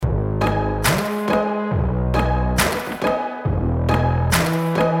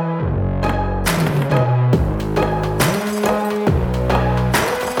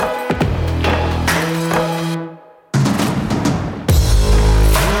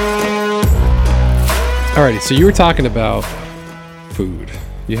Alrighty, so you were talking about food.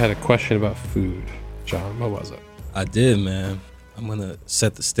 You had a question about food, John. What was it? I did, man. I'm gonna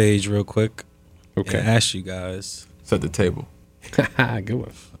set the stage real quick. Okay. And ask you guys. Set the table. Good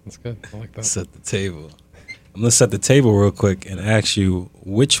one. That's good. I like that. Set the table. I'm gonna set the table real quick and ask you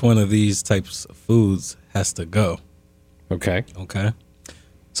which one of these types of foods has to go. Okay. Okay.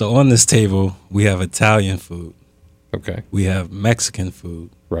 So on this table, we have Italian food. Okay. We have Mexican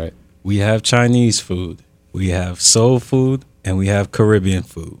food. Right. We have Chinese food. We have soul food, and we have Caribbean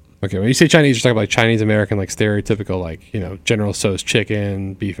food. Okay. When you say Chinese, you're talking about like Chinese American, like stereotypical, like, General Tso's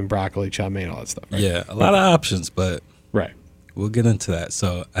chicken, beef and broccoli, chow mein, all that stuff. Right? Yeah, a lot of options, but right. We'll get into that.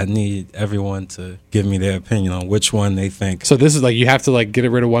 So I need everyone to give me their opinion on which one they think. So this is like you have to like get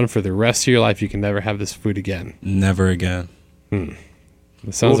rid of one for the rest of your life. You can never have this food again. Never again. It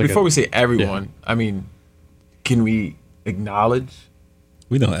sounds like before we say everyone, I mean, can we acknowledge?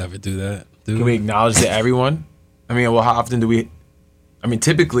 We don't ever do that. Can we acknowledge to everyone? I mean, well, how often do we? I mean,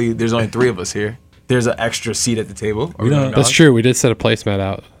 typically there's only 3 of us here. There's an extra seat at the table. That's true. We did set a placemat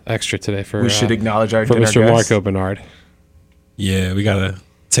out extra today for. We should agnowledge our for Mr. guests. Marco Bernard. Yeah, we gotta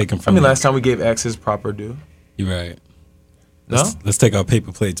take him from. I mean, last time we gave X his proper due. You're right. No? Let's take our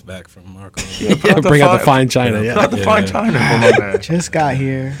paper plates back from Marco. Bring out the fine china. Yeah, the fine china. For my man. Just got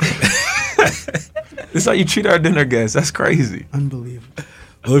here. This is how you treat our dinner guests. That's crazy. Unbelievable.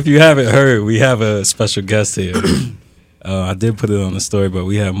 Well, if you haven't heard, we have a special guest here. I did put it on the story, but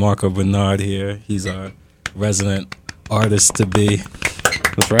we have Marco Bernard here. He's our resident artist to be.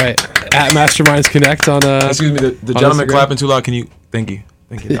 That's right. At Masterminds Connect on. Excuse me, the gentleman clapping too loud. Can you? Thank you.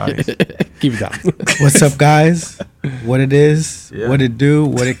 Thank you, audience. Keep it down. What's up, guys? What it is, what it do,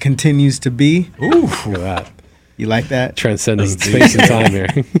 what it continues to be. Ooh, look at that. You like that? Transcending space and time here.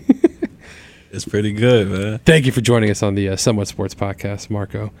 It's pretty good, man. Thank you for joining us on the Somewhat Sports Podcast,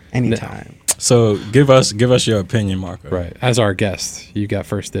 Marco. Anytime. So give us your opinion, Marco. Right. As our guest, you got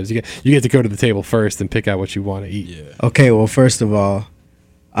first dibs. You get to go to the table first and pick out what you want to eat. Yeah. Okay, well, first of all,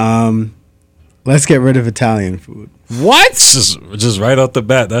 let's get rid of Italian food. What? Just right off the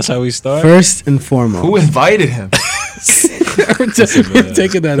bat. That's how we start. First and foremost. Who invited him? We're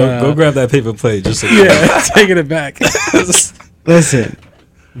taking that. Go grab that paper plate. Just taking it back. Listen,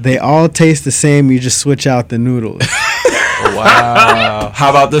 they all taste the same. You just switch out the noodles. Wow. How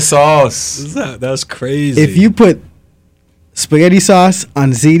about the sauce? That's crazy. If you put spaghetti sauce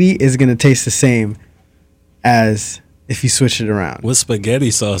on ziti, it's going to taste the same as if you switch it around. What's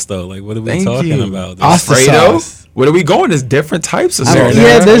spaghetti sauce, though? Like, what are we talking about? Alfredo? Where are we going? There's different types of sauce.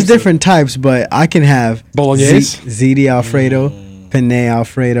 Yeah, there's different types, but I can have Bolognese, ziti Alfredo, penne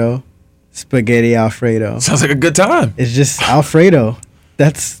Alfredo, spaghetti Alfredo. Sounds like a good time. It's just Alfredo.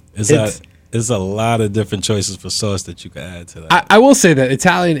 There's a lot of different choices for sauce that you can add to that. I will say that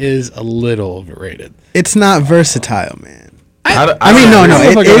Italian is a little overrated. It's not versatile, man. No.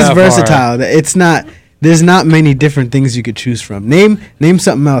 It is versatile. It's not. There's not many different things you could choose from. Name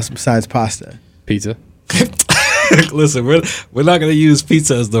something else besides pasta. Pizza. Listen, we're not going to use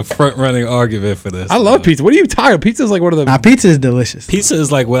pizza as the front running argument for this. I love pizza. What are you talking about? Pizza is like one of the. Pizza is delicious. Pizza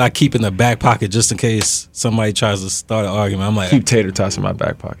is like what I keep in the back pocket just in case somebody tries to start an argument. I'm like, keep tater tots in my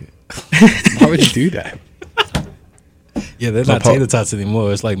back pocket. Why would you do that? Yeah, they're not tater tots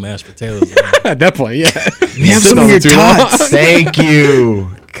anymore. It's like mashed potatoes. At that point, yeah. We have some of your tots. Thank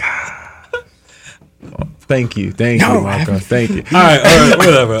you. God. Thank you, Marco. Thank you. All right,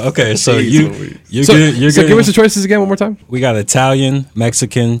 whatever. Okay, so you're good. So give us the choices again one more time. We got Italian,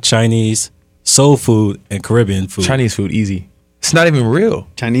 Mexican, Chinese, soul food, and Caribbean food. Chinese food, easy. It's not even real.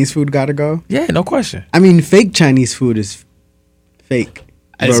 Chinese food gotta go. Yeah, no question. I mean, fake Chinese food is fake.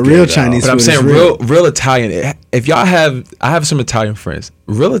 But real Chinese food is real. But I'm saying real Italian. If y'all I have some Italian friends.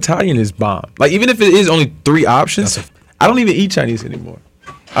 Real Italian is bomb. Like, even if it is only 3 options, I don't even eat Chinese anymore.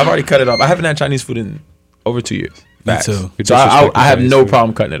 I've already cut it off. I haven't had Chinese food in over 2 years. Me too. So I have no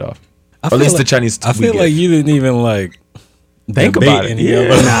problem cutting it off. Or at least the Chinese. I feel like you didn't even think about it.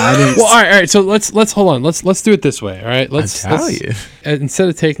 I didn't. Well, all right. So let's hold on. Let's do it this way. All right. Let's Italian. Instead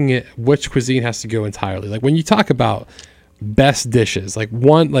of taking it, which cuisine has to go entirely? Like when you talk about best dishes, like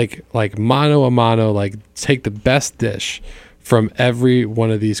one, like mano a mano, like take the best dish from every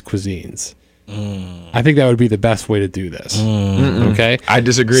one of these cuisines. I think that would be the best way to do this. Okay, I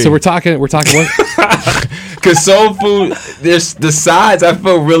disagree. So we're talking what? Because soul food, there's the sides. I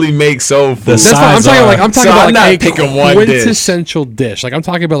feel really make soul food. That's what I'm talking about. I'm talking about like a quintessential dish. Like I'm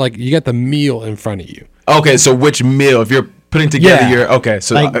talking about like you got the meal in front of you. Okay, so which meal? If you're putting together your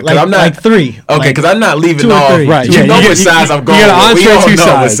so I'm not like 3. Okay, because I'm not leaving off. Right, you know what size I'm going with. We all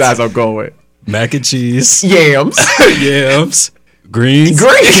know what size I'm going with. Mac and cheese, yams, yams, Greens.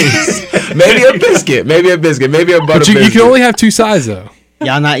 Maybe a biscuit. Maybe a butter But biscuit. you can only have 2 sides though.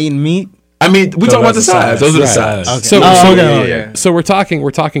 Y'all not eating meat? I mean, we talk about the sides. Those are the Right. sides. Okay. So, okay. so we're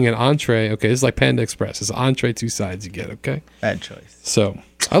talking an entree. Okay, this is like Panda Express. It's an entree, 2 sides you get. Okay, Bad choice. so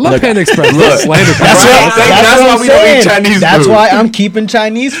I love Look, Panda Express. look, Slander that's Panda. why- that's why we don't eat Chinese That's food. why I'm keeping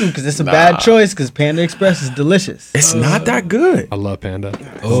Chinese food, because it's a bad choice, because Panda Express is delicious. It's not that good. I love Panda.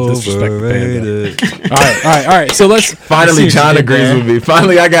 Disrespect Panda. Overrated. All right. So let's Finally, see what John you did agrees there. with me.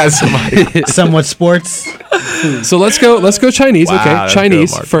 Finally, I got somebody. Somewhat sports. let's go Chinese. Wow, okay, that's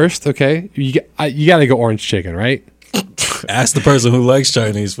Chinese good, Mark. first. Okay, you got to go orange chicken, right? Ask the person who likes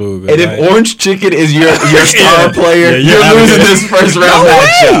Chinese food. And right? if orange chicken is your star player, Yeah, you're having losing it. this first round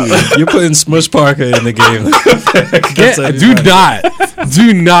matchup. You're putting Smush Parker in the game.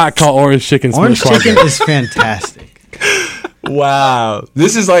 Do not call orange chicken. Orange Smush chicken Parker. is fantastic. Wow,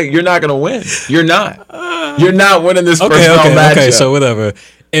 this is like you're not gonna win. You're not. You're not winning this first Okay, round matchup. okay. So whatever.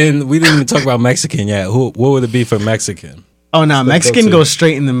 And we didn't even talk about Mexican yet. What would it be for Mexican? Oh no, Mexican go-to. goes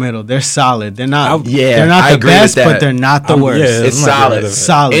straight in the middle. They're solid. They're not. Yeah, they're not I the agree with best, that. but they're not the worst. yeah. It's I'm not solid. good at it.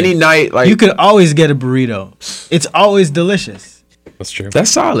 Solid. Any night, like You could always get a burrito. It's always delicious. That's true.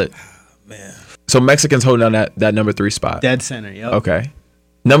 that's solid. Man. So Mexicans holding down that number 3 spot. Dead center. Yep. Okay.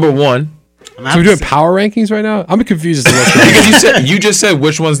 Number 1, I'm So we're doing power rankings right now. I'm confused as to what's going on. because you just said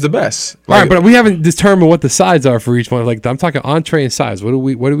which one's the best. All right, Like, but we haven't determined what the sides are for each one. Like I'm talking entree and sides. What do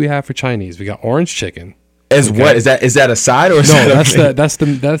we have for Chinese? We got orange chicken. as what is that a side or is No, that that's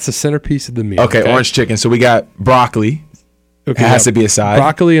the centerpice of the meal. okay, orange chicken. So we got broccoli. Okay, It has to be a side.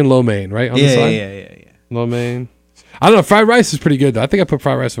 Broccoli and lo mein, right? On the Yeah, side? yeah. Lo mein. I don't know. Fried rice is pretty good though. I think I put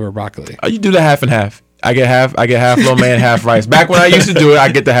fried rice over broccoli. Oh, you do the half and half. I get half lo mein, half rice. Back when I used to do it,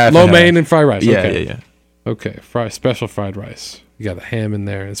 I get the half. Lo and mein half. and fried rice. Yeah, Okay. yeah. Okay, special fried rice. You got the ham in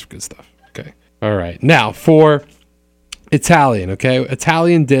there. It's good stuff. Okay. All right. Now for Italian. Okay,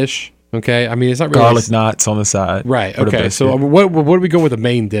 Italian dish. Okay. I mean, it's not really Garlic knots on the side. right. for the Okay. So biscuit. what do we go with the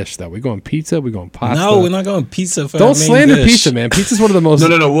main dish though? We going pizza? We going pasta? No, we're not going pizza for Don't our main slander dish. pizza, man. Pizza's one of the most.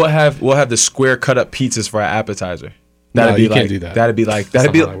 No. We'll have the square cut up pizzas for our appetizer. No, Be you like, can't do that. That'd be like That's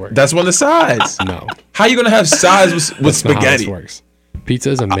that'd be not how it works. that's one of the sides. No. How you gonna have sides with That's not how this spaghetti? works. Pizza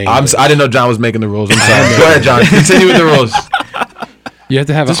is a main. I dish. didn't know John was making the rules. I'm sorry. Go ahead, John. Continue with the rules. You have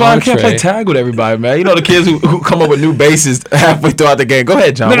to have That's an why I entree. can't play tag with everybody, man. You know the kids who come up with new bases halfway throughout the game. Go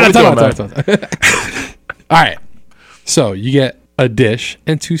ahead, John. No, What we doing, man? talk. All right. So you get a dish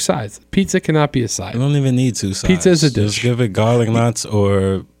and 2 sides. Pizza cannot be a side. You don't even need 2 sides. Pizza is a Just dish. give it garlic knots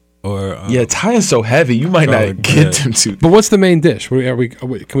or Yeah, Italian's so heavy. You might Garlic not get bread. them to. But what's the main dish? Can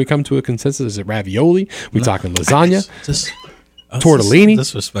we come to a consensus? Is it ravioli? We talking lasagna? just Tortellini?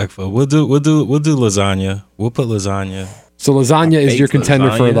 Disrespectful. We'll do lasagna. We'll put lasagna. So lasagna is your baked contender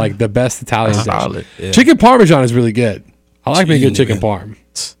for lasagna. like the best Italian dish. Solid. Yeah. Chicken parmesan is really good. I like making Gee, chicken man. parm.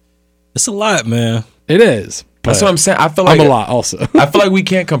 It's a lot, man. It is. That's but what I'm saying. I feel like I'm a lot also. I feel like we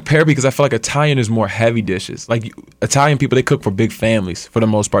can't compare because I feel like Italian is more heavy dishes. Like Italian people, they cook for big families for the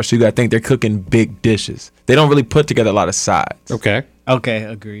most part. So you gotta think they're cooking big dishes. They don't really put together a lot of sides. Okay. Okay,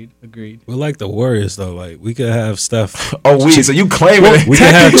 agreed. We're like the Warriors, though. Like, we could have stuff. Oh, so you claiming it? We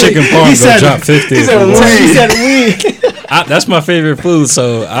could have chicken parm go said- drop 50. he if said we we. want. He said we. That's my favorite food,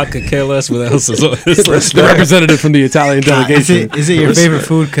 so I could care less what else is on this list. The representative from the Italian delegation. Is it your favorite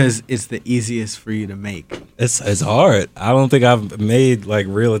food because it's the easiest for you to make? It's hard. I don't think I've made like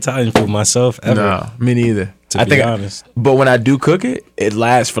real Italian food myself ever. No, me neither. To be honest. But when I do cook it, it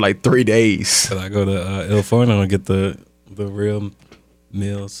lasts for like 3 days. But I go to Il Forno and get the real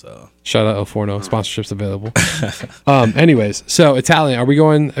meals. So Shout out El Forno. Sponsorships available. Anyways, so Italian, are we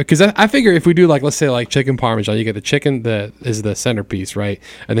going? Because I figure if we do like, let's say like chicken parmesan, you get the chicken that is the centerpiece, right?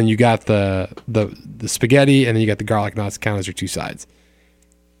 And then you got the spaghetti, and then you got the garlic knots count as your 2 sides.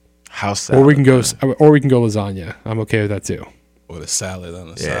 House Or we can go lasagna. I'm okay with that too. or the salad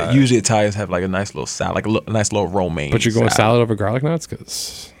on the Yeah, side. usually Italians have like a nice little salad, like a nice little romaine. But you're going salad over garlic knots,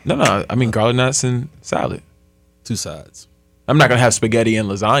 because No. I mean garlic nuts and salad. 2 sides. I'm not gonna have spaghetti and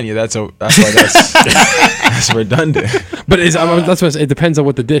lasagna. That's redundant. but that's what it depends on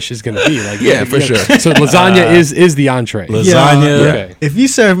what the dish is going to be. Like Yeah, for sure. So lasagna is the entree. Lasagna. Okay. If you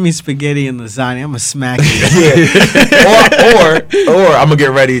serve me spaghetti and lasagna, I'm gonna smack you. or I'm gonna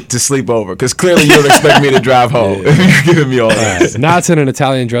get ready to sleep over because clearly you don't expect me to drive home if you're giving me all that. Now it's in an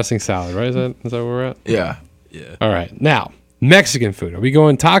Italian dressing salad, right? Is that where we're at? Yeah. Yeah. All right. Now, Mexican food. Are we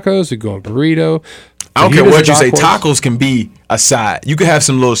going tacos? Are we going burrito? I don't care Fajitas what you or say. dark horse? Tacos can be a side. You can have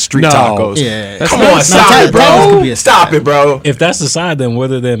some little street No. tacos. Yeah. That's Come not- on, that's stop not- it, tacos could bro. be a Stop side. it, bro. If that's the side, then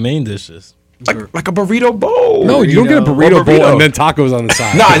what are their main dishes? like a burrito bowl. No, you don't get a burrito bowl burrito. and then tacos on the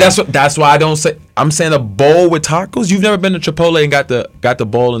side. Nah, that's why I don't say. I'm saying a bowl with tacos. You've never been to Chipotle and got the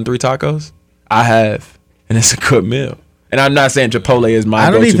bowl and 3 tacos? I have, and it's a good meal. And I'm not saying Chipotle is my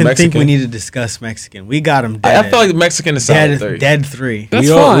go-to Mexican. I don't even think we need to discuss Mexican. We got him dead. I feel like Mexican is solid 3. Dead 3. That's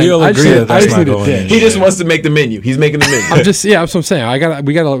we fine. all agree that that's not going in. He just wants to make the menu. He's making the menu. That's what I'm saying.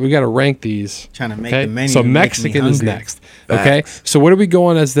 We gotta rank these. Trying to make the menu. So Mexican is next. Okay. So what are we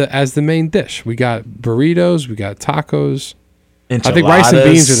going as the main dish? We got burritos. We got tacos. Enchiladas. I think rice and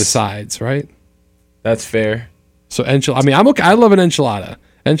beans are the sides, right? That's fair. So I mean, I'm okay. I love an enchilada.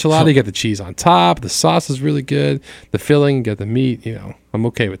 Enchilada, you get the cheese on top. The sauce is really good. The filling, you get the meat. I'm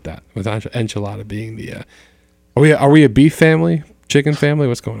okay with that. With enchilada being the. Are we a beef family? Chicken family?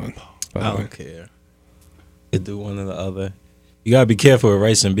 What's going on? I don't care. You do one or the other. You gotta be careful with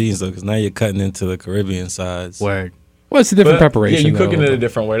rice and beans though, because now you're cutting into the Caribbean sides. Word. Well, it's a different preparation. Yeah, you cooking it a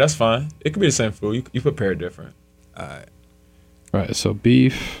different way. That's fine. It could be the same food. You prepare it different. All right. Right. So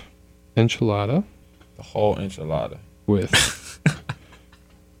beef enchilada. The whole enchilada With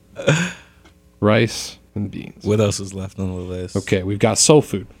rice and beans. What else is left on the list? Okay, we've got soul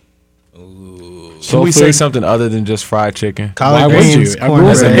food. Ooh. Can we say something other than just fried chicken? Why would you? Greens,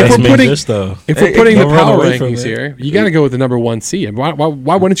 If we're putting Don't the run power away from rankings it. here, you got to go with the number 1 seed. Why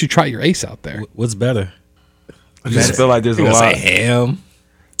wouldn't you try your ace out there? What's better? I just feel like there's a You gonna lot. say ham?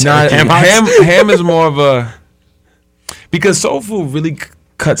 Nah, Ham ham is more of a, because soul food really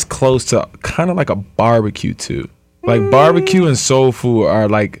cuts close to kind of like a barbecue too. Like barbecue and soul food are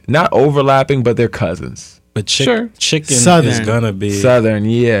like not overlapping, but they're cousins. But Sure. chicken Southern. is gonna be Southern,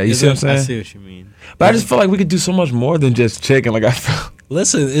 yeah. You see what I'm I saying? see what you mean. But I just feel like we could do so much more than just chicken. Like I feel.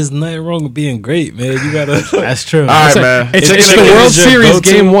 Listen, there's nothing wrong with being great, man. You gotta. That's true. All right, man. It's Chicken the is World your Series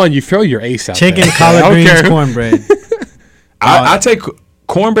go-to. game 1. You throw your ace out Chicken, there. collard I don't greens, care. cornbread. I take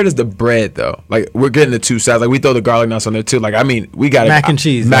cornbread is the bread though. Like we're getting the 2 sides. Like we throw the garlic nuts on there too. Like I mean, we got Mac and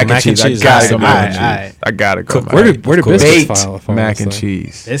cheese. Mac and cheese. I gotta go mac and Alright. cheese. I gotta go. Where did biscuits baked fall mac and honestly?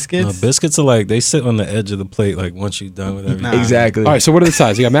 cheese? Biscuits. No, biscuits are like they sit on the edge of the plate. Like once you're done with everything. Nah. Exactly. All right, so what are the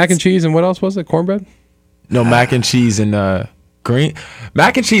sides? You got mac and cheese and what else was it? Cornbread? No, mac and cheese and green.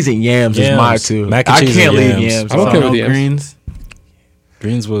 Mac and cheese and yams is my Yams. two. Mac and I cheese can't and leave yams. yams. I'm okay alone. with yams. Greens.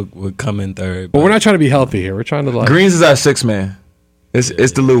 Greens would come in third. But we're not trying to be healthy here. We're trying to like. Greens is our 6 man. It's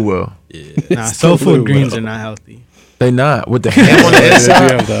the Lou Will. Nah, soul food greens are not healthy. They not with the ham on the Yeah, they inside.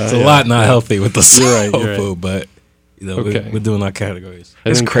 do have the- It's a lot not healthy with the soul right, you're right. food, but Okay. we're doing our categories.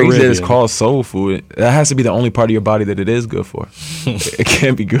 and It's then crazy that it's Caribbean. called soul food. That has to be the only part of your body that it is good for. It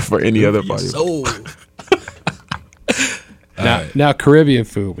can't be good for any other part. Soul. Now Caribbean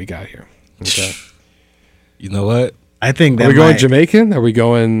food we got here. Okay. You know what? I think that Are we going might- Jamaican? Are we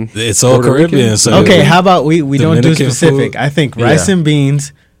going? It's all Puerto Rican? Caribbean. So Okay, how about we don't do Dominican specific? food? I think rice Yeah. and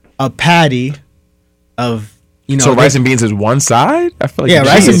beans, a patty of So rice and beans is one side? I feel like yeah, you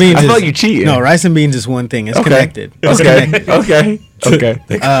rice and cheating. beans. I feel is, like you cheating. No, rice and beans is one thing. It's Okay. connected. It's Okay. connected. Okay.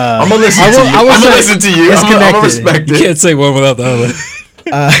 I'm gonna listen I will- to you. I will I'm gonna say listen to you. it's I'm gonna connected. respect you it. can't say one without the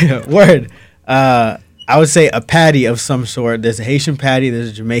other. Word. I would say a patty of some sort. There's a Haitian patty. There's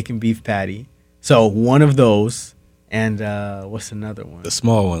a Jamaican beef patty. So one of those. And what's another one? The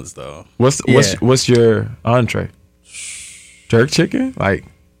small ones though. What's your entree? Jerk chicken? Like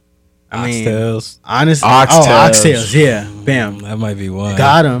I mean, Oxtails. honestly, Oxtails. oxtails. Yeah, bam, That might be one.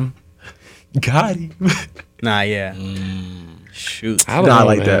 got him. got him. Nah, yeah. Shoot. I don't Not know,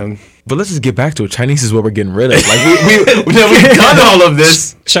 like man. that. But let's just get back to it. Chinese is what we're getting rid of. Like we've done all of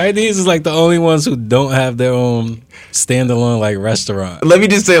this. Chinese is like the only ones who don't have their own standalone like restaurant. Let me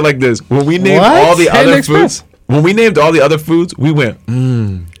just say it like this: when we named What? all the Panda other Express. foods, we went,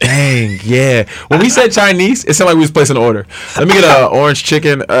 dang, yeah. When we said Chinese, it sounded like we was placing an order. Let me get a orange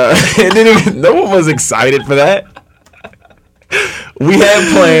chicken. No one was excited for that. We had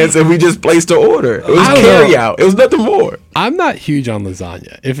plans and we just placed an order. It was I don't carry know. out. It was nothing more. I'm not huge on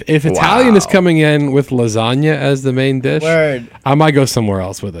lasagna. If Italian is coming in with lasagna as the main dish, Word. I might go somewhere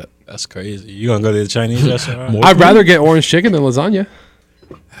else with it. That's crazy. You gonna go to the Chinese restaurant? I'd rather get orange chicken than lasagna.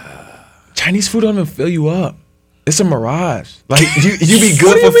 Chinese food don't even fill you up. It's a mirage. Like you be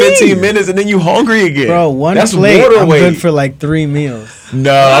good for 15 minutes and then you hungry again. Bro, one That's plate, water I'm weight. good for like 3 meals.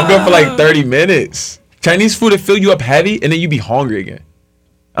 No, I'm good for like 30 minutes. Chinese food will fill you up heavy and then you be hungry again.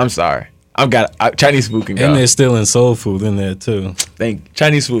 I'm sorry. Chinese food can go. And they're still in soul food in there too.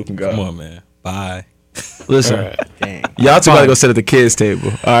 Chinese food can go. Come on, man. Bye. Listen, All right. Dang. y'all two gotta go sit at the kids' table.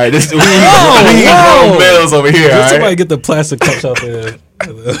 All right, we eat grown males over here. All Let somebody right? get the plastic cups out there. That's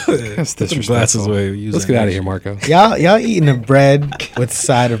Put them disrespectful. glasses away. Use Let's that get out of shit. here, Marco. Y'all eating a bread with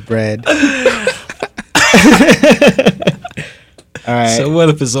side of bread. All right. So what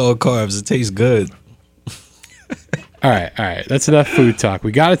if it's all carbs? It tastes good. All right. That's enough food talk.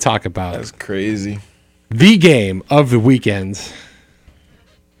 We got to talk about That's crazy. the game of the weekend,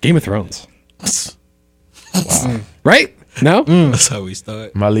 Game of Thrones. Wow. Right? No? That's how we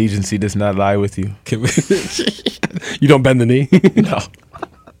start. My allegiance does not lie with you. Can we- You don't bend the knee? No,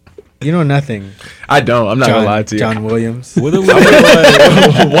 You know nothing. I don't. I'm not gonna lie to you. John Williams. what are we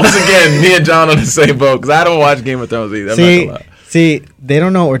Once again, me and John on the same boat because I don't watch Game of Thrones either. I'm not gonna lie. See, they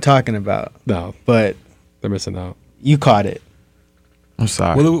don't know what we're talking about, No, but they're missing out. you caught it. I'm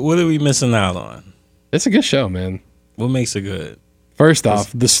sorry. what are we missing out on? It's a good show, man. What makes it good? First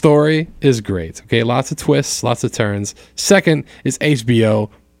off, the story is great. Okay, lots of twists, lots of turns. Second is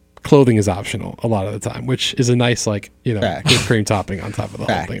HBO. Clothing is optional a lot of the time, which is a nice, like, Fact. whipped cream topping on top of the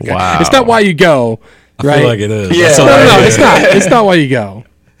Fact. whole thing. Okay? Wow. It's not why you go, I right? feel like it is. Yeah. That's no, all no, I no, hear. it's not. It's not why you go.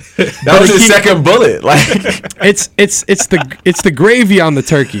 That was his second bullet. Like, It's the gravy on the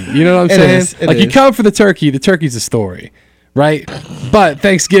turkey. You know what I'm It saying? is, it Like you is. come for the turkey's a story, right? But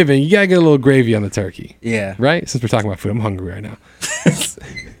Thanksgiving, you gotta get a little gravy on the turkey, Yeah. right? Since we're talking about food, I'm hungry right now.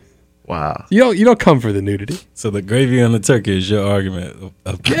 wow. You don't come for the nudity. So the gravy on the turkey is your argument.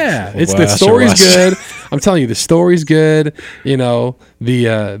 Of Yeah, of it's why the I should story's watch. good. I'm telling you, the story's good. You know,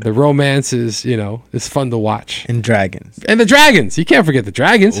 the romance is, it's fun to watch. And dragons. And the dragons, you can't forget the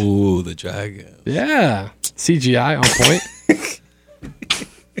dragons. Ooh, the dragon. Yeah, CGI on point,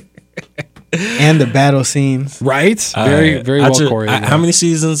 And the battle scenes. right? Very Alright. very I well ju- choreographed. How many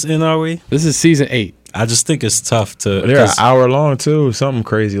seasons in are we? This is season 8. I just think it's tough to. They're an 'cause- hour long too. Something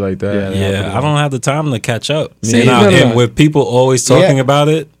crazy like that. Yeah, I don't have the time to catch up. See, and no, no. and with people always talking Yeah. about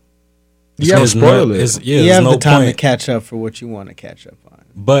it, Yeah, there's spoil it. there's- Yeah, You there's have no the time point. to catch up for what you want to catch up on.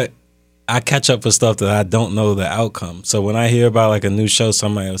 But I catch up for stuff that I don't know the outcome. So when I hear about like a new show,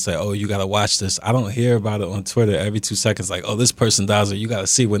 somebody will say, "Oh, you got to watch this." I don't hear about it on Twitter every 2 seconds. Like, "Oh, this person dies," or "You got to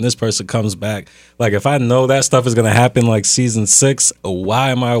see when this person comes back." Like, if I know that stuff is gonna happen, like season 6, why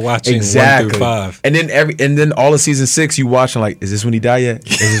am I watching 1 through 5? And then all of season 6, you watching like, is this when he died yet?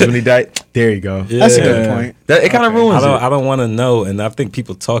 Is this when he died? There you go. That's a good point. That it kind of ruins I it. don't want to know, and I think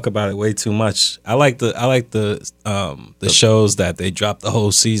people talk about it way too much. I like the shows that they drop the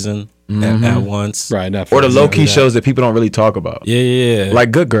whole season at once. Right, Netflix. Or the low key Yeah. shows that people don't really talk about. Yeah.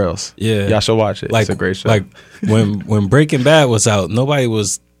 Like Good Girls. Yeah. Y'all should watch it. like It's a great show. Like when Breaking Bad was out, nobody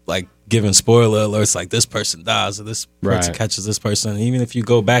was like giving spoiler alerts like this person dies or this person Right. catches this person. Even if you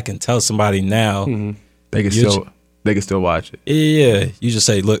go back and tell somebody now, they can still watch it. yeah, you just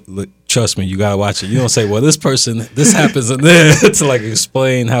say, look, trust me, you gotta watch it. You don't say, well, this happens and then to like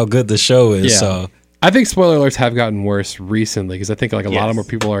explain how good the show is. Yeah. So I think spoiler alerts have gotten worse recently because I think like a lot more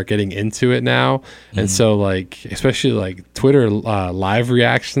people are getting into it now, and so like especially like Twitter live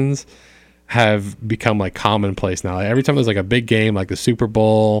reactions have become like commonplace now. Like, every time there's like a big game like the Super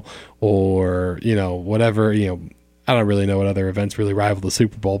Bowl or whatever, I don't really know what other events really rival the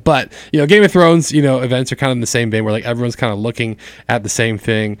Super Bowl, but Game of Thrones events are kind of in the same vein where like everyone's kind of looking at the same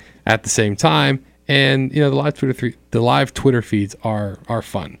thing at the same time, and the live Twitter feeds are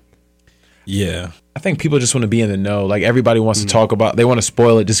fun. yeah. I think people just want to be in the know. Like everybody wants to talk about. They want to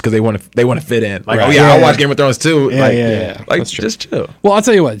spoil it just because they want to fit in. Like, Right. oh yeah, Yeah. I'll watch Game of Thrones too. Yeah, like, yeah. like That's true. just chill. Well, I'll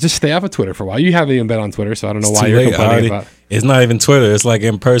tell you what. Just stay off of Twitter for a while. You haven't even been on Twitter, so I don't know It's why too you're late. complaining about. It's not even Twitter. It's like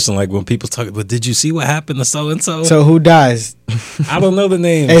in person. Like when people talk, but did you see what happened to so and so? So who dies? I don't know the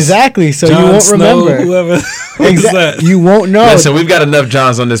names. Exactly. So Jon you won't Snow, remember. whoever. Who's that? You won't know. Listen, we've got enough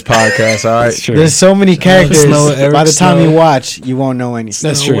Johns on this podcast. All right. That's true. There's so many characters. Snow, Eric By the time Snow. you watch, you won't know anything.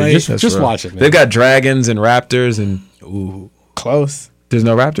 That's No true. way. Just, That's just real. watch it, man. They've got dragons and raptors and Close. there's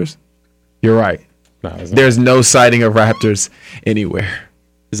no raptors. You're right. No, is There's no sighting of raptors anywhere.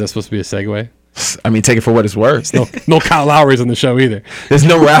 that supposed to be a segue? I mean, take it for what it's worth. No Kyle Lowry's on the show either. There's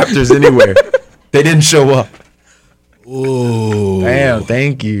no raptors anywhere. They didn't show up. Ooh. Damn,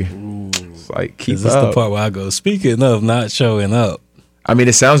 thank you. It's like keep Is this the up. part where I go, speaking of not showing up? I mean,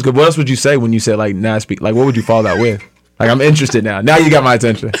 it sounds good. What else would you say when you said like not speak? Like, what would you follow that with? Like, I'm interested now. Now you got my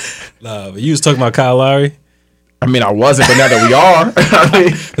attention. Nah, but you was talking about Kyle Lowry? I mean, I wasn't, but now that we are, I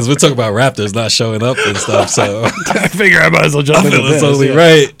mean, Because we're talking about Raptors not showing up and stuff, so I figure I might as well jump I into feel it's this. only Yeah.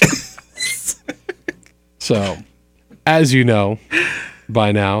 right. So, as you know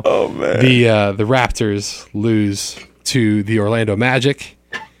by now, the Raptors lose to the Orlando Magic,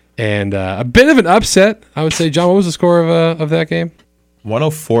 and a bit of an upset, I would say. John, what was the score of that game?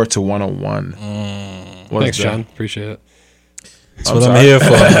 104 to 101. What Thanks, is that? John. Appreciate it. That's what I'm here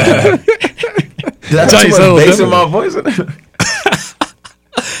for, man. That's Tell you too so, much bass in simple. my voice.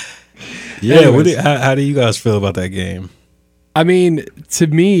 Yeah, Anyways. how do you guys feel about that game? I mean, to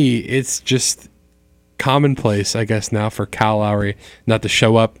me, it's just commonplace, I guess, now for Kyle Lowry not to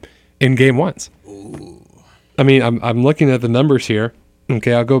show up in game ones. I mean, I'm looking at the numbers here.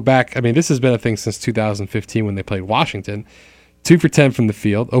 Okay, I'll go back. I mean, this has been a thing since 2015 when they played Washington. 2 for 10 from the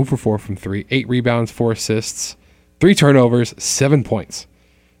field, 0 for 4 from 3, 8 rebounds, 4 assists, 3 turnovers, 7 points.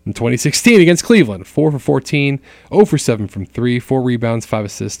 In 2016 against Cleveland, 4 for 14, 0 for 7 from 3, 4 rebounds, 5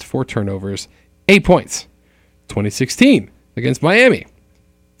 assists, 4 turnovers, 8 points. 2016 against Miami,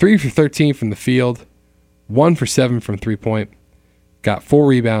 3 for 13 from the field, 1 for 7 from 3-point, got 4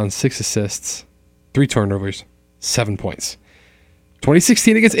 rebounds, 6 assists, 3 turnovers, 7 points.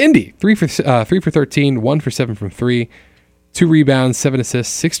 2016 against Indy, 3 for 13, 1 for 7 from 3, 2 rebounds, 7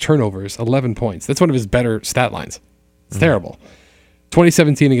 assists, 6 turnovers, 11 points. That's one of his better stat lines. It's terrible.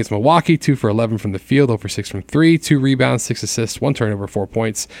 2017 against Milwaukee, 2 for 11 from the field, 0 for 6 from 3, 2 rebounds, 6 assists, 1 turnover, 4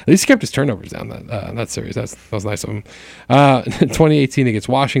 points. At least he kept his turnovers down that series. That was nice of him. 2018 against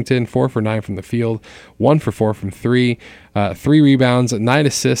Washington, 4 for 9 from the field, 1 for 4 from 3, 3 rebounds, 9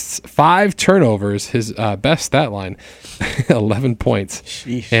 assists, 5 turnovers. His best stat line, 11 points.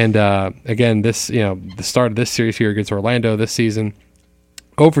 Sheesh. And again, this the start of this series here against Orlando this season.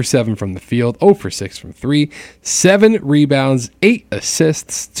 0 for 7 from the field, 0 for 6 from 3, 7 rebounds, 8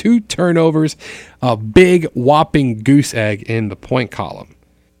 assists, 2 turnovers, a big whopping goose egg in the point column.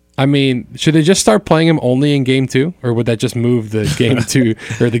 I mean, should they just start playing him only in game 2? Or would that just move the game 2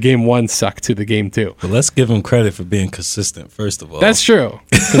 or the game 1 suck to the game 2? But let's give him credit for being consistent, first of all. That's true.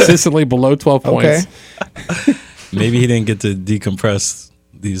 Consistently below 12 points. Maybe he didn't get to decompress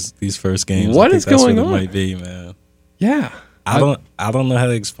these first games. What is going on? It might be, man. Yeah. I don't know how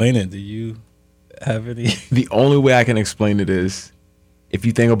to explain it. Do you have any? The only way I can explain it is if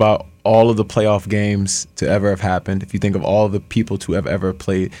you think about all of the playoff games to ever have happened, if you think of all the people to have ever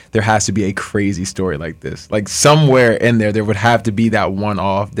played, there has to be a crazy story like this. Like somewhere in there would have to be that one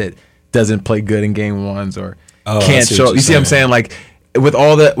off that doesn't play good in game ones or can't show. You see what I'm saying? Like with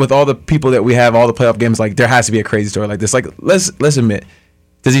all the people that we have, all the playoff games, like there has to be a crazy story like this. Like let's admit,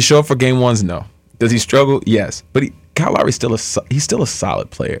 does he show up for game ones? No. Does he struggle? Yes. But Kyle Lowry's he's still a solid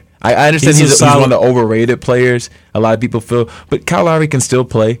player. I understand he's one of the overrated players. A lot of people feel, but Kyle Lowry can still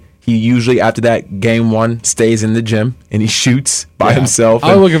play. He usually after that game 1 stays in the gym and he shoots by himself.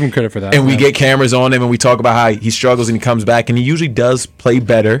 I will give him credit for that. And we get cameras on him and we talk about how he struggles and he comes back and he usually does play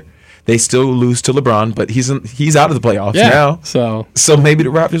better. They still lose to LeBron, but he's out of the playoffs now. So maybe the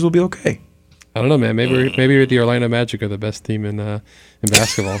Raptors will be okay. I don't know, man. Maybe the Orlando Magic are the best team in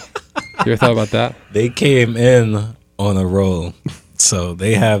basketball. You ever thought about that? They came in on a roll, so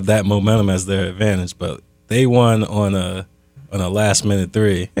they have that momentum as their advantage. But they won on a last minute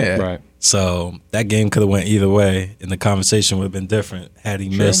 3. Yeah. Right. So that game could have went either way, and the conversation would have been different had he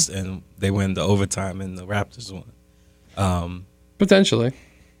missed and they went to overtime and the Raptors won. Potentially.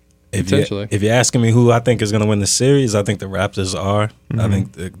 If you're asking me who I think is going to win the series, I think the Raptors are.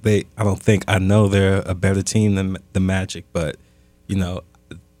 Mm-hmm. I know they're a better team than the Magic, but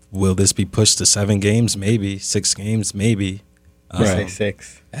will this be pushed to 7 games? Maybe 6 games? Maybe. Say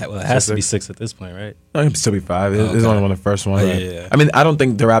 6. Well, it has to be 6 at this point, right? No, it can still be 5. It's only one of the first one. Right? Yeah. I mean, I don't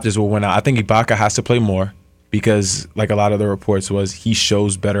think the Raptors will win out. I think Ibaka has to play more because, like a lot of the reports was, he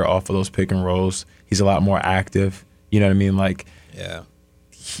shows better off of those pick and rolls. He's a lot more active. You know what I mean? Like, yeah.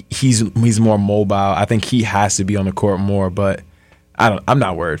 He's more mobile. I think he has to be on the court more, but I'm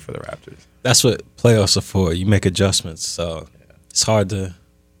not worried for the Raptors. That's what playoffs are for. You make adjustments, so it's hard to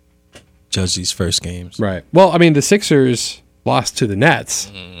judge these first games. Right. Well, I mean, the Sixers lost to the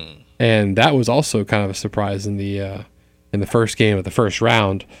Nets, and that was also kind of a surprise in the first game of the first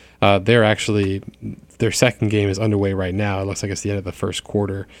round. Their second game is underway right now. It looks like it's the end of the first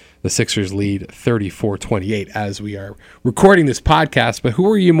quarter. The Sixers lead 34-28 as we are recording this podcast. But who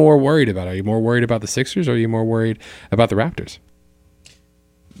are you more worried about? Are you more worried about the Sixers or are you more worried about the Raptors?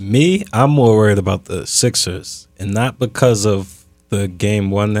 Me, I'm more worried about the Sixers, and not because of the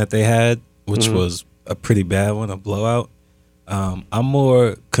game 1 that they had, which was a pretty bad one, a blowout. I'm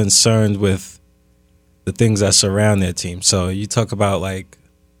more concerned with the things that surround their team. So you talk about like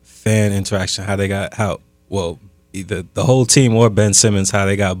fan interaction, either the whole team or Ben Simmons, how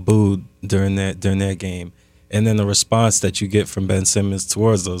they got booed during their game, and then the response that you get from Ben Simmons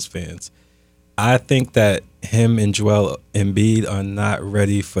towards those fans. I think that him and Joel Embiid are not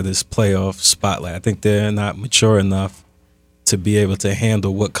ready for this playoff spotlight. I think they're not mature enough to be able to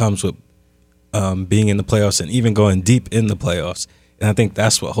handle what comes with being in the playoffs and even going deep in the playoffs. And I think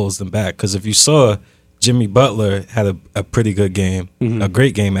that's what holds them back. Because if you saw, Jimmy Butler had a pretty good game, a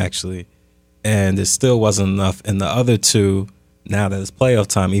great game actually, and it still wasn't enough. And the other two, now that it's playoff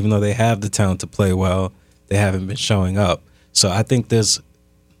time, even though they have the talent to play well, they haven't been showing up. So I think there's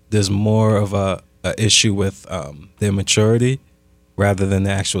more of a an issue with their maturity rather than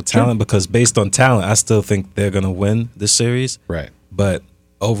the actual talent. Because based on talent, I still think they're going to win this series. Right. But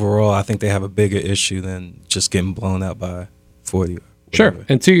overall, I think they have a bigger issue than just getting blown out by 40. Sure.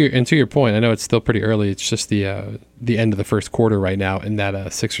 And to your point, I know it's still pretty early. It's just the end of the first quarter right now in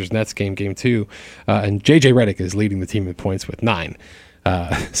that Sixers Nets game 2, and JJ Redick is leading the team in points with 9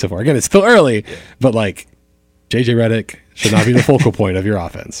 so far. Again, it's still early, but like JJ Redick should not be the focal point of your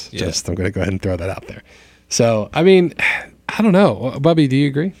offense. Yeah. I'm going to go ahead and throw that out there. So I mean, I don't know, Bubby. Do you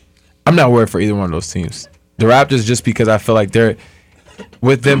agree? I'm not worried for either one of those teams. The Raptors, just because I feel like they're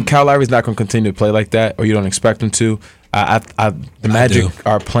with them. Kyle Lowry's not going to continue to play like that, or you don't expect him to. The Magic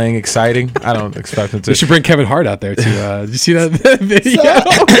are playing exciting. I don't expect them to. You should bring Kevin Hart out there too. Did you see that video?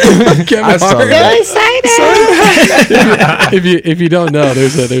 Kevin Hart. If you don't know,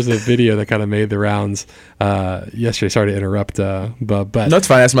 there's a video that kind of made the rounds yesterday. Sorry to interrupt, but no, it's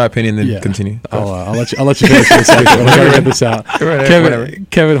fine. That's my opinion. Then continue. I'll let you finish for a second. I'm trying to get this out.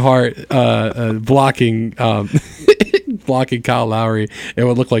 Kevin Hart blocking. Blocking Kyle Lowry, it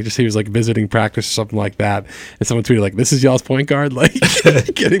would look like just he was like visiting practice or something like that, and someone tweeted like, "This is y'all's point guard," like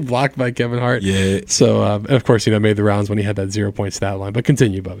getting blocked by Kevin Hart. Yeah. So of course, made the rounds when he had that 0-point stat line. But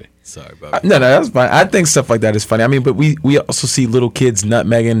continue, Bubby. Sorry, Bubby. No, that's fine. I think stuff like that is funny. I mean, but we also see little kids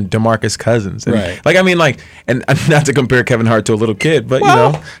nutmegging DeMarcus Cousins, and, right? Like, I mean, like, and not to compare Kevin Hart to a little kid, but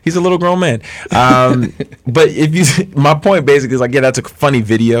he's a little grown man. But my point basically is like, yeah, that's a funny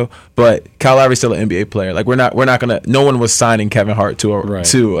video, but Kyle Lowry's still an NBA player. Like, we're not gonna. No one was signing Kevin Hart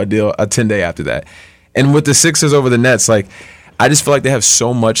to a deal a 10-day after that. And with the Sixers over the Nets, like, I just feel like they have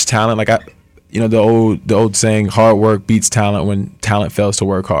so much talent. Like, the old saying, hard work beats talent when talent fails to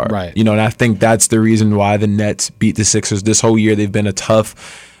work hard. Right. And I think that's the reason why the Nets beat the Sixers this whole year. They've been a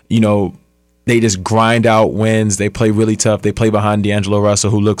tough, they just grind out wins. They play really tough. They play behind D'Angelo Russell,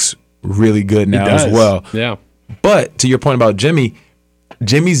 who looks really good now as well. Yeah. But to your point about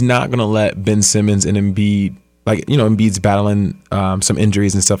Jimmy's not going to let Ben Simmons and Embiid, like, Embiid's battling some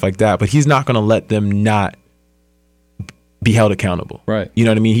injuries and stuff like that, but he's not going to let them not be held accountable. Right. You know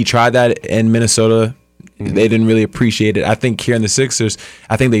what I mean? He tried that in Minnesota. Mm-hmm. They didn't really appreciate it. I think here in the Sixers,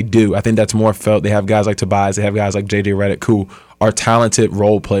 I think they do. I think that's more felt. They have guys like Tobias. They have guys like JJ Redick, who are talented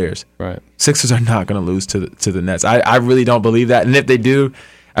role players. Right. Sixers are not going to lose to the Nets. I really don't believe that. And if they do,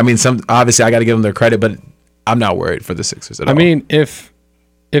 I mean, obviously I got to give them their credit, but I'm not worried for the Sixers at all. I mean, if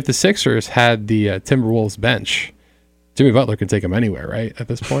the Sixers had the Timberwolves bench, Jimmy Butler could take them anywhere, right? At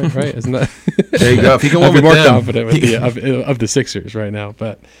this point, right? Isn't that? There you go. If he can win I'd be with more them, confident with of the Sixers right now.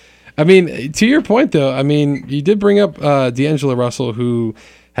 But I mean, to your point, though, I mean, you did bring up D'Angelo Russell, who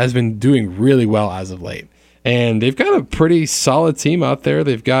has been doing really well as of late, and they've got a pretty solid team out there.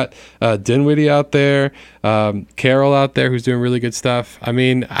 They've got Dinwiddie out there, Carroll out there, who's doing really good stuff. I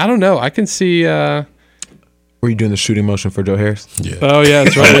mean, I don't know. I can see. Were you doing the shooting motion for Joe Harris? Yeah. Oh yeah,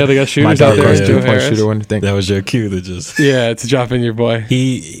 that's right. Yeah, they got shooters out there. Joe Harris. Shooter one, that was your cue to just. Yeah, to drop in your boy.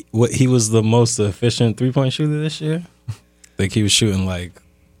 He was the most efficient 3-point shooter this year. I think he was shooting like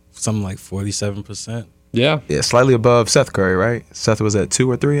something like 47%. Yeah. Yeah, slightly above Seth Curry, right? Seth was at 2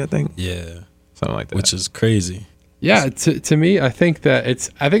 or 3, I think. Yeah, something like that. Which is crazy. Yeah, to me, I think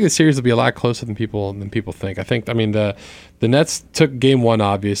the series will be a lot closer than people think. I mean the Nets took game 1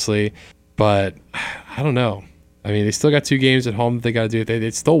 obviously, but I don't know. I mean, they still got 2 games at home that they got to do. They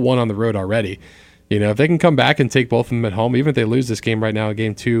still won on the road already. If they can come back and take both of them at home, even if they lose this game right now,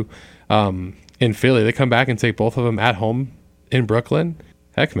 game 2 in Philly, they come back and take both of them at home in Brooklyn.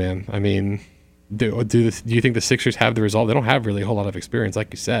 Heck, man. I mean, do you think the Sixers have the resolve? They don't have really a whole lot of experience,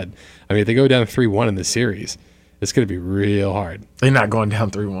 like you said. I mean, if they go down 3-1 in the series, it's going to be real hard. They're not going down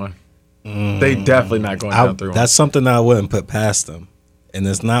 3-1. They definitely not going down 3-1. That's something that I wouldn't put past them. And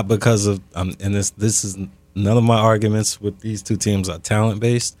it's not because of and this is none of my arguments with these two teams are talent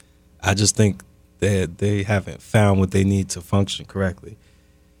based. I just think that they haven't found what they need to function correctly.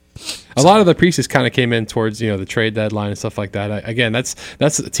 A lot of the pieces kind of came in towards the trade deadline and stuff like that. Again, that's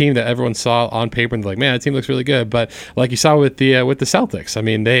a team that everyone saw on paper and they're like, man, that team looks really good. But like you saw with the Celtics, I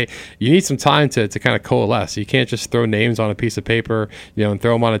mean, you need some time to kind of coalesce. You can't just throw names on a piece of paper, and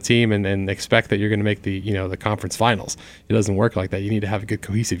throw them on a team and expect that you're going to make the conference finals. It doesn't work like that. You need to have a good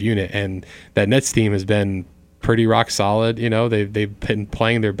cohesive unit, and that Nets team has been pretty rock solid. They've been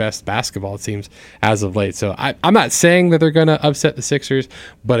playing their best basketball, it seems, as of late. So I'm not saying that they're going to upset the Sixers,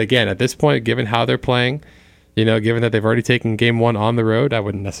 but again, at this point, given how they're playing, given that they've already taken game 1 on the road, I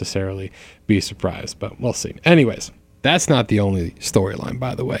wouldn't necessarily be surprised, but we'll see. Anyways, that's not the only storyline,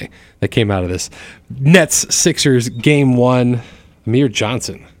 by the way, that came out of this Nets Sixers game 1. Amir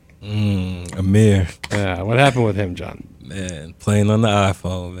Johnson. Amir. Yeah, what happened with him, John? Man, playing on the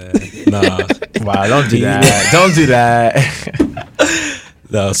iPhone, man. Nah. Wow, don't do that. Don't do that.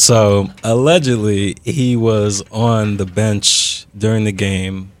 No, so allegedly he was on the bench during the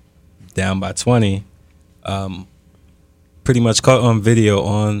game, down by 20. Pretty much caught on video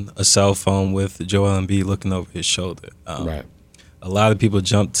on a cell phone with Joel Embiid looking over his shoulder. Right. A lot of people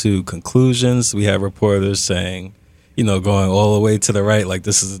jumped to conclusions. We have reporters saying, going all the way to the right, like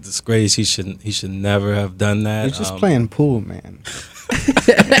this is a disgrace. He should never have done that. You're just playing pool, man.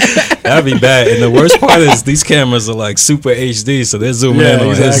 That'd be bad. And the worst part is these cameras are like super HD, so they're zooming in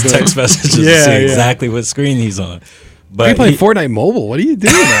on his text messages to see exactly what screen he's on. But you playing Fortnite Mobile? What are you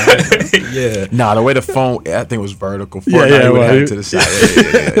doing? Yeah. Nah, the way the phone, I think it was vertical. Fortnite would have to the side.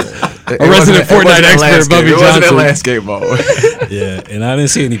 A resident Fortnite expert, Bubby Johnson. It wasn't in landscape mode. Yeah, and I didn't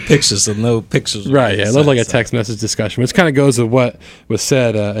see any pictures, so no pictures. Right, yeah, it looked like a text message discussion, which kind of goes with what was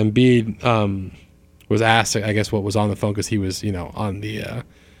said. Embiid was asked, I guess, what was on the phone because he was, on the,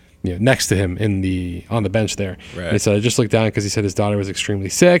 next to him on the bench there. Right. And so I just looked down because he said his daughter was extremely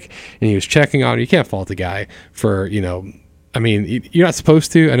sick, and he was checking on her. You can't fault the guy for, I mean, you're not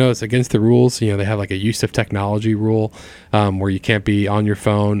supposed to. I know it's against the rules. They have like a use of technology rule where you can't be on your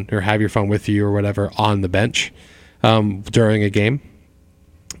phone or have your phone with you or whatever on the bench during a game.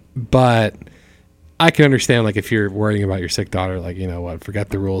 But I can understand, like, if you're worrying about your sick daughter, like, forget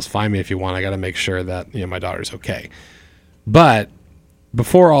the rules. Find me if you want. I got to make sure that, my daughter's okay. But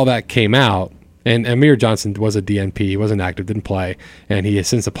before all that came out, and Amir Johnson was a DNP, he wasn't active, didn't play, and he has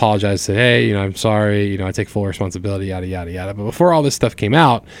since apologized, said, hey, I'm sorry, I take full responsibility, yada, yada, yada. But before all this stuff came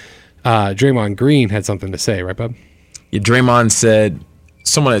out, Draymond Green had something to say, right, Bub? Yeah, Draymond said,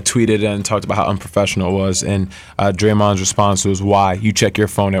 someone had tweeted and talked about how unprofessional it was, and Draymond's response was, why? You check your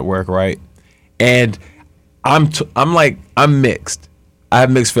phone at work, right? And I'm mixed. I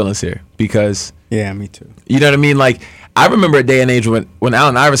have mixed feelings here because... Yeah, me too. You know what I mean? Like, I remember a day and age when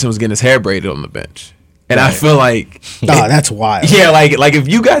Allen Iverson was getting his hair braided on the bench. And I feel like... Oh, that's wild. Yeah, like if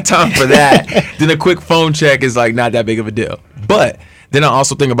you got time for that, then a quick phone check is like not that big of a deal. But then I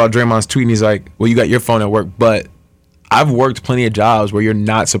also think about Draymond's tweet, and he's like, well, you got your phone at work, but I've worked plenty of jobs where you're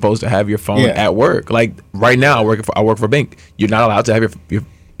not supposed to have your phone at work. Like right now, I work for a bank. You're not allowed to have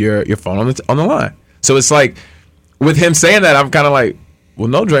your phone on the line. So it's like, with him saying that, I'm kind of like, well,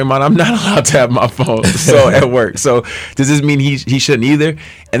 no, Draymond, I'm not allowed to have my phone at work. So does this mean he shouldn't either?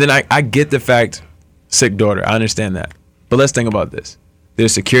 And then I get the fact, sick daughter, I understand that. But let's think about this.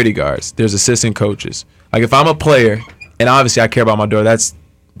 There's security guards. There's assistant coaches. Like, if I'm a player, and obviously I care about my daughter,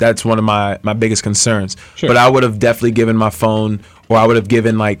 that's one of my biggest concerns. Sure. But I would have definitely given my phone, or I would have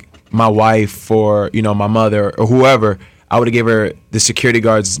given, like, my wife or, my mother or whoever, I would have gave her the security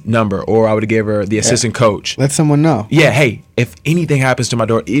guard's number, or I would have gave her the assistant coach. Let someone know. Yeah, hey, if anything happens to my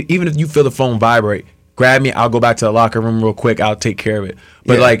daughter, even if you feel the phone vibrate, grab me. I'll go back to the locker room real quick. I'll take care of it.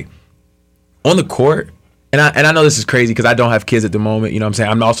 But like on the court, and I know this is crazy because I don't have kids at the moment. You know what I'm saying?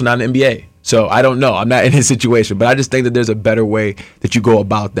 I'm also not in the NBA. So I don't know. I'm not in his situation. But I just think that there's a better way that you go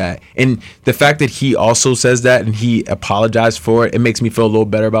about that. And the fact that he also says that and he apologized for it, it makes me feel a little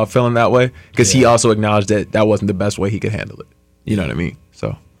better about feeling that way. Because he also acknowledged that that wasn't the best way he could handle it. You know what I mean?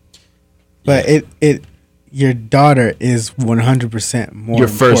 So. But your daughter is 100% more your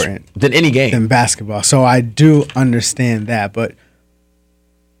first, important than any game. Than basketball. So I do understand that. But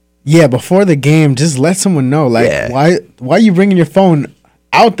yeah, before the game, just let someone know. Like, why are you bringing your phone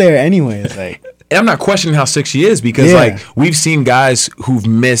out there anyways? Like, and I'm not questioning how sick she is because like we've seen guys who've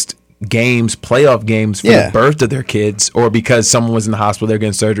missed games, playoff games for the birth of their kids, or because someone was in the hospital, they're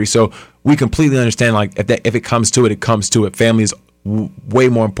getting surgery. So we completely understand, like, if it comes to it, it comes to it. Family is way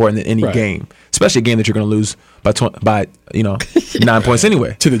more important than any game, especially a game that you're going to lose by 9 points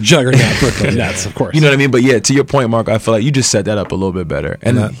anyway. To the juggernaut Brooklyn Nets, of course. You know what I mean? But yeah, to your point, Mark, I feel like you just set that up a little bit better,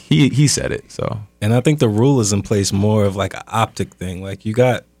 and he said it. So, and I think the rule is in place more of like an optic thing. Like, you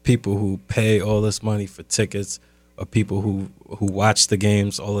got people who pay all this money for tickets, or people who watch the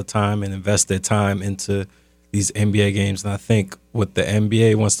games all the time and invest their time into these NBA games. And I think what the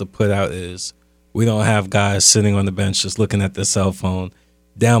NBA wants to put out is, we don't have guys sitting on the bench just looking at their cell phone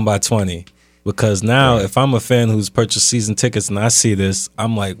down by 20. Because now if I'm a fan who's purchased season tickets and I see this,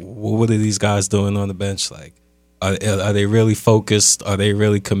 I'm like, well, what are these guys doing on the bench? Like, are they really focused? Are they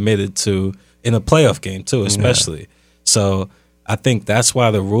really committed to, in a playoff game too, especially? So I think that's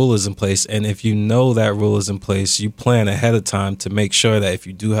why the rule is in place. And if you know that rule is in place, you plan ahead of time to make sure that if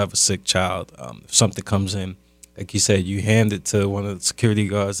you do have a sick child, if something comes in, like you said, you hand it to one of the security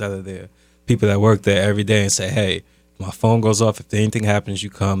guards that are there, people that work there every day, and say, hey, my phone goes off. If anything happens, you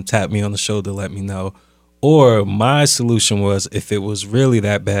come tap me on the shoulder, let me know. Or my solution was, if it was really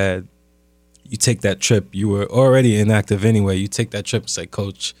that bad, you take that trip. You were already inactive anyway. You take that trip and say,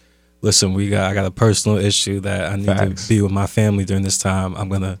 Coach, listen, I got a personal issue that I need to be with my family during this time. I'm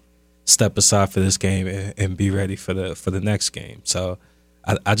gonna step aside for this game and be ready for the next game. So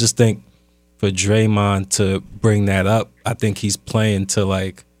I just think for Draymond to bring that up, I think he's playing to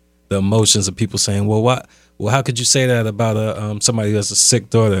like the emotions of people saying, well, how could you say that about somebody who has a sick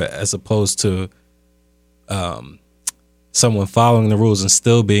daughter as opposed to someone following the rules and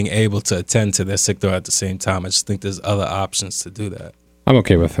still being able to attend to their sick daughter at the same time? I just think there's other options to do that. I'm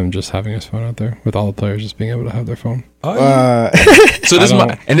okay with him just having his phone out there, with all the players just being able to have their phone. So this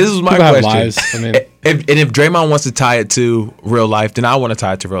is my question. Lives, I mean, if Draymond wants to tie it to real life, then I want to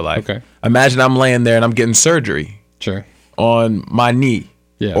tie it to real life. Okay. Imagine I'm laying there and I'm getting surgery. Sure. On my knee.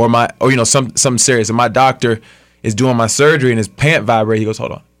 Yeah. Or something serious, and my doctor is doing my surgery and his pant vibrate. He goes,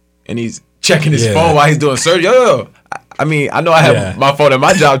 hold on, and he's checking his phone while he's doing surgery. Yo. I mean, I know I have my phone at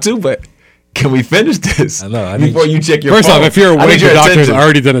my job too, but can we finish this? I know. Before you check your phone. First off, if you're awake, your doctor's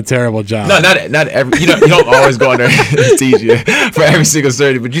already done a terrible job. No, not every. You don't always go in there and teach you for every single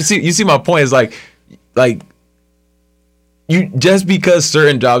surgery. But you see my point is like you just because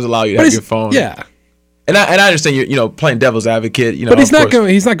certain jobs allow you to have your phone. Yeah. And I understand you're playing devil's advocate. But he's not going.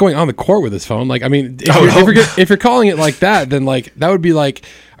 He's not going on the court with his phone. Like, I mean, if you're calling it like that, then like that would be like,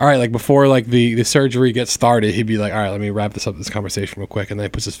 all right, like before like the surgery gets started, he'd be like, all right, let me wrap this conversation real quick, and then he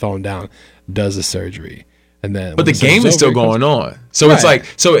puts his phone down, does the surgery, and then. But the game is still going on, so it's like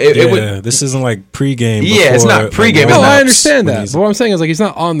this isn't like pregame. Yeah, it's not pregame. No, I understand that. But what I'm saying is like he's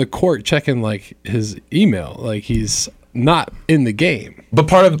not on the court checking like his email. Like he's not in the game. But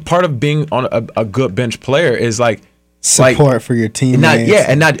part of being on a good bench player is like support for your teammates.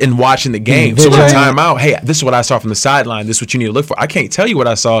 And watching the game. So when time out, hey, this is what I saw from the sideline. This is what you need to look for. I can't tell you what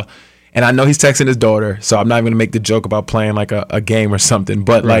I saw, and I know he's texting his daughter, so I'm not even gonna make the joke about playing like a game or something.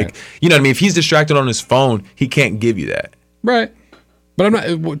 But like, you know what I mean? If he's distracted on his phone, he can't give you that. Right. But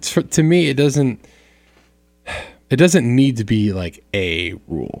I'm not. To me, it doesn't need to be like a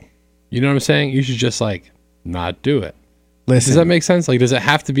rule. You know what I'm saying? You should just like not do it. Listen, does that make sense? Like, does it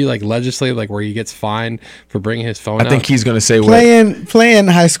have to be like legislative, like where he gets fined for bringing his phone out? I think he's going to say playing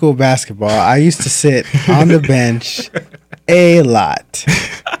high school basketball. I used to sit on the bench a lot,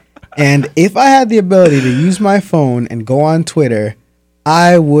 and if I had the ability to use my phone and go on Twitter,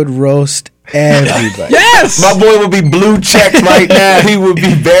 I would roast everybody. Yes, my boy would be blue checked right now. He would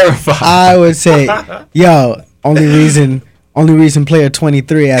be verified. I would say, yo, only reason player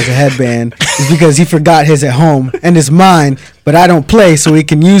 23 has a headband is because he forgot his at home and it's mine, but I don't play so he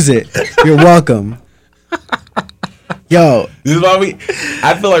can use it. You're welcome. Yo, this is why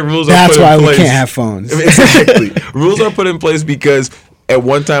I feel like rules are that's put in place. That's why we can't have phones. Exactly. Rules are put in place because at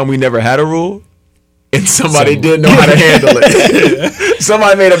one time we never had a rule and somebody didn't know how to handle it.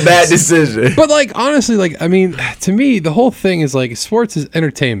 Somebody made a bad decision. But like honestly, like I mean, to me the whole thing is like sports is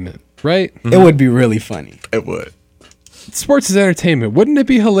entertainment, right? Mm-hmm. It would be really funny. It would. Sports is entertainment. Wouldn't it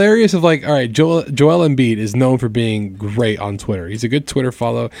be hilarious if, like, all right, Joel Embiid is known for being great on Twitter. He's a good Twitter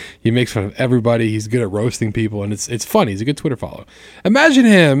follow. He makes fun of everybody. He's good at roasting people, and it's funny. He's a good Twitter follow. Imagine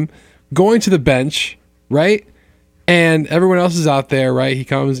him going to the bench, right? And everyone else is out there, right? He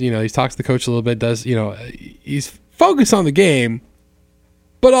comes, he talks to the coach a little bit, he's focused on the game,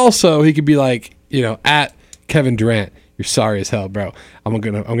 but also he could be like, at Kevin Durant. You're sorry as hell, bro. I'm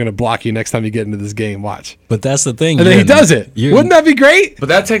gonna block you next time you get into this game. Watch. But that's the thing. And then he does it. Wouldn't that be great? But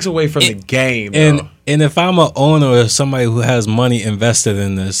that takes away from the game. And if I'm an owner or somebody who has money invested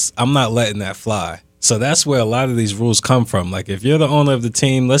in this, I'm not letting that fly. So that's where a lot of these rules come from. Like if you're the owner of the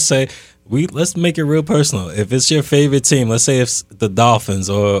team, let's let's make it real personal. If it's your favorite team, let's say it's the Dolphins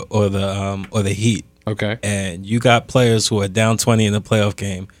or the Heat. Okay. And you got players who are down 20 in the playoff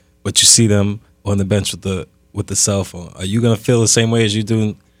game, but you see them on the bench with the cell phone. Are you going to feel the same way as you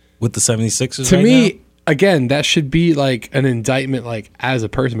do with the 76ers to right me, now? Again, that should be like an indictment like as a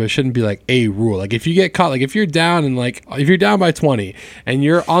person, but it shouldn't be like a rule. Like if you get caught, like if you're down and like if you're down by 20 and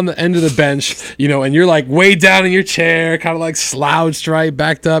you're on the end of the bench, and you're like way down in your chair, kind of like slouched, right,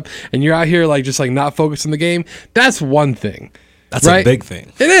 backed up, and you're out here like just like not focused on the game, that's one thing. That's a big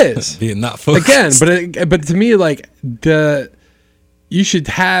thing. It is. Being not focused. Again, but to me, like you should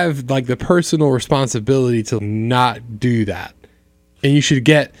have like the personal responsibility to not do that, and you should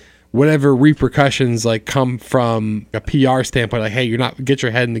get whatever repercussions like come from a PR standpoint. Like, hey, get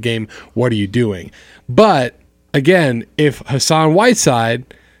your head in the game. What are you doing? But again, if Hassan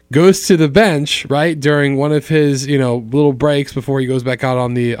Whiteside goes to the bench right during one of his little breaks before he goes back out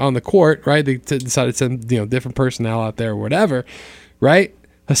on the court, right? They decided to send different personnel out there or whatever, right?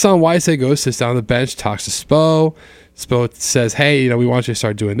 Hassan Whiteside goes, sits down on the bench, talks to Spo. Spo says, hey, we want you to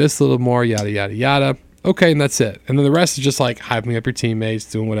start doing this a little more, yada, yada, yada. Okay, and that's it. And then the rest is just like hyping up your teammates,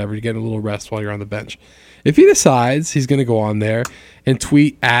 doing whatever, you get a little rest while you're on the bench. If he decides he's going to go on there and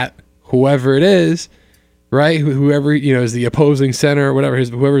tweet at whoever it is, right? Whoever, is the opposing center or whatever,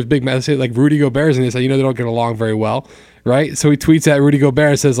 whoever's big man, say like Rudy Gobert's and they say, they don't get along very well, right? So he tweets at Rudy Gobert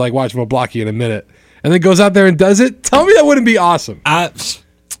and says like, watch, I'm going to block you in a minute. And then goes out there and does it. Tell me that wouldn't be awesome.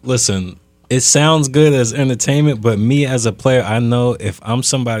 Listen, it sounds good as entertainment, but me as a player, I know if I'm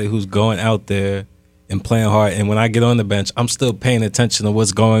somebody who's going out there and playing hard, and when I get on the bench, I'm still paying attention to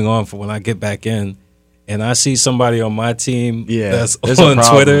what's going on for when I get back in, and I see somebody on my team that's on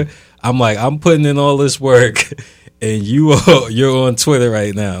Twitter, I'm like, I'm putting in all this work, and you're on Twitter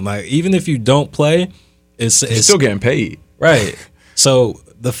right now. Like, even if you don't play, it's still getting paid, right? So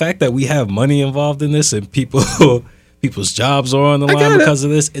the fact that we have money involved in this and people's jobs are on the line because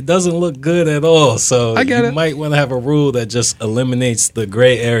of this, it doesn't look good at all. So you might want to have a rule that just eliminates the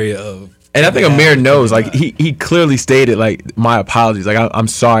gray area of. And I think Amir knows, like, he clearly stated, like, my apologies. Like, I'm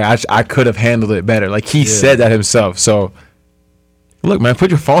sorry. I could have handled it better. Like, he said that himself. So, look, man, put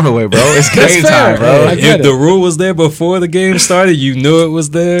your phone away, bro. It's game time, bro. If the rule was there before the game started, you knew it was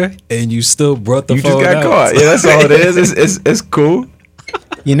there, and you still brought the phone out. You just got caught. Yeah, that's all it is. It's cool.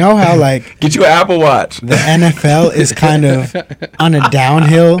 You know how, like... Get you an Apple Watch. The NFL is kind of on a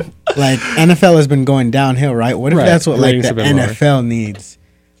downhill. Like, NFL has been going downhill, right? What if that's what, like, the NFL needs?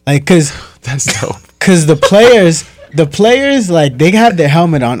 Like, that's dope. Because the players, like, they have their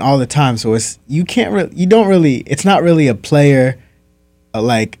helmet on all the time, so it's it's not really a player,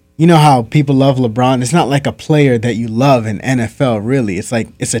 like, you know how people love LeBron. It's not like a player that you love in NFL. Really, it's like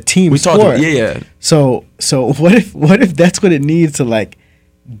it's a team sport. Yeah. So what if that's what it needs to like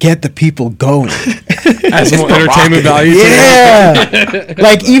get the people going? As more entertainment value. Yeah.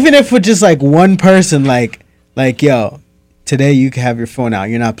 Like even if with just like one person, like yo. Today you can have your phone out.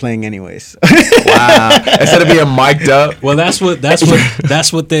 You're not playing anyways. Wow! Instead of being mic'd up. Well, that's what the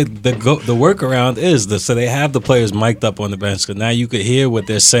workaround is. So they have the players mic'd up on the bench. So now you could hear what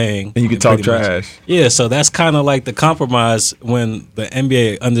they're saying, and you can talk trash. Yeah, so that's kind of like the compromise when the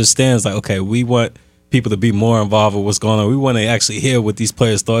NBA understands, like, okay, we want people to be more involved with what's going on. We want to actually hear what these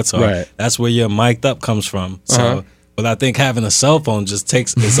players' thoughts are. Right. That's where your mic'd up comes from. So. But I think having a cell phone just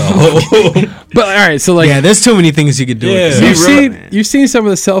takes it's a whole. But all right, so like there's too many things you could do. Yeah. You've seen some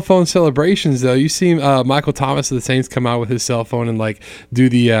of the cell phone celebrations though. You've seen Michael Thomas of the Saints come out with his cell phone and like do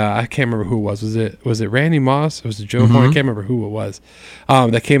the I can't remember who it was. Was it Randy Moss? Was it Joe Horn? I can't remember who it was.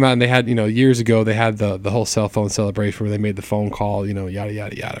 That came out and they had years ago they had the whole cell phone celebration where they made the phone call. Yada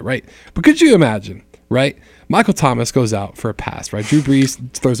yada yada. Right. But could you imagine? Right. Michael Thomas goes out for a pass, right? Drew Brees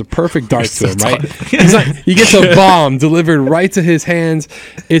throws a perfect dart to him, right? He gets a bomb delivered right to his hands.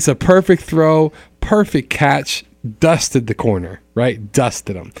 It's a perfect throw, perfect catch, dusted the corner, right?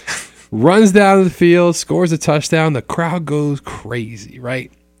 Dusted him. Runs down the field, scores a touchdown. The crowd goes crazy,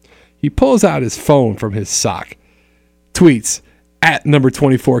 right? He pulls out his phone from his sock, tweets, at number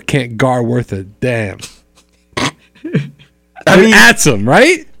 24 can't guard worth a damn. At him,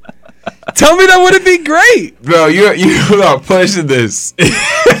 right? Tell me that wouldn't be great, bro. You are pushing this.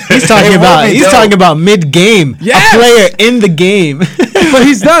 He's talking about mid game. Yes. A player in the game, but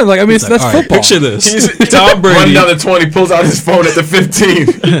he's done. Like that's football. Right, picture this: Tom Brady runs down the 20, pulls out his phone at the 15,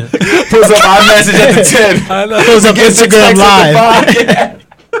 pulls up iMessage at the 10, pulls up Instagram Live,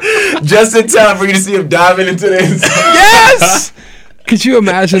 just in time for you to see him diving into the inside. Yes. Could you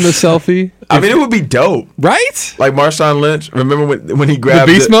imagine the selfie? I mean, it would be dope, right? Like Marshawn Lynch. Remember when he grabbed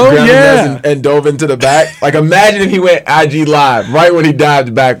the beast mode, and dove into the back? Like, imagine if he went IG live right when he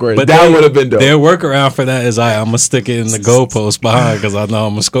dived backwards. But that would have been dope. Their workaround for that is I'm gonna stick it in the goalpost behind because I know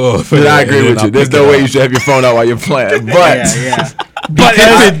I'm gonna score. I agree with you. There's no way you should have your phone out while you're playing. But but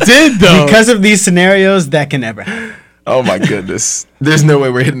if it did though, because of these scenarios, that can never happen. Oh my goodness! There's no way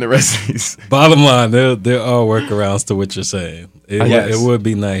we're hitting the rest of these. Bottom line, there are workarounds to what you're saying. It would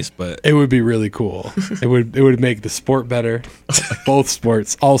be nice, but it would be really cool. It would make the sport better, both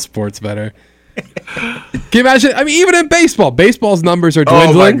sports, all sports better. Can you imagine? I mean, even in baseball's numbers are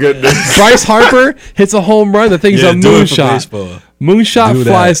dwindling. Oh my goodness! Bryce Harper hits a home run. The thing's a moonshot. Moonshot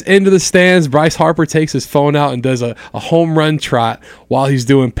flies into the stands. Bryce Harper takes his phone out and does a home run trot while he's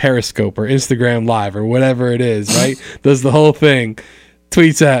doing Periscope or Instagram Live or whatever it is, right? Does the whole thing.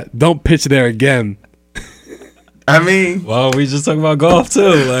 Tweets at, don't pitch there again. I mean, well, we just talking about golf too.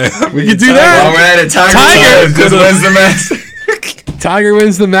 Like we could do that. While we're at it, Tiger wins the match. Tiger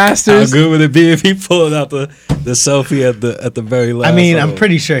wins the How Masters. good would it be if he pulled out the selfie at the very last? I mean, I'm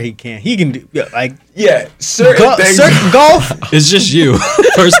pretty sure he can. He can do like Yeah, certain things. golf. It's just you.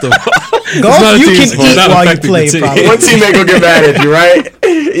 First of all, Golf, you team can sport. eat Not while you affecting play. the team. Probably. One teammate gonna get mad at you, right?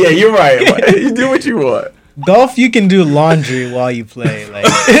 Yeah, you're right. You do what you want. Golf, you can do laundry while you play. Like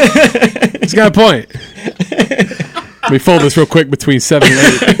He's got a point. Let me fold this real quick between 7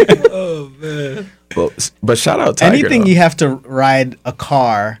 and 8. oh man. But shout out Tiger. anything though. you have to ride a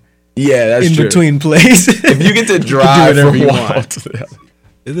car Yeah, that's in true. between plays. If you get to drive whatever from you one want. hole to the other.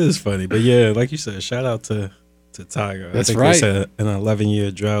 It is funny, but yeah, like you said, shout out to Tiger. That's I think right. They said an 11-year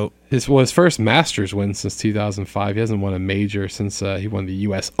drought. His first Masters win since 2005. He hasn't won a major since he won the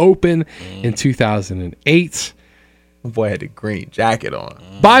U.S. Open in 2008. My boy had the green jacket on.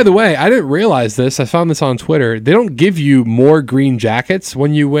 By the way, I didn't realize this. I found this on Twitter. They don't give you more green jackets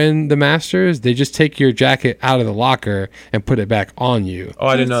when you win the Masters. They just take your jacket out of the locker and put it back on you. Oh,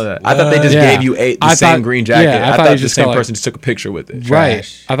 I didn't know that. I thought they just Yeah. gave you the I same thought- green jacket. yeah, I I thought thought you the just same got, like- person just took a picture with it. Right.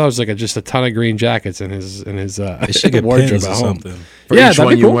 Trash. I thought it was like just a ton of green jackets in his They should get wardrobe pins at or home. something. For Yeah, each that'd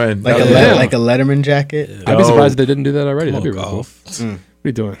one be you cool. win. like Yeah. like a Letterman jacket. I'd be Oh. surprised if they didn't do that already. Come That'd be on, real cool. golf. What are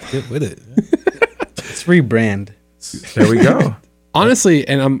you doing? Get with it. It's rebrand. There we go. Honestly,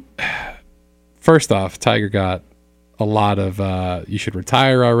 and I'm first off, Tiger got a lot of you should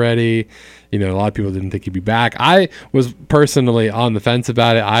retire already. You know, a lot of people didn't think he'd be back. I was personally on the fence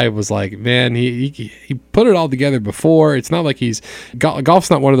about it. I was like, man, he put it all together before. It's not like golf's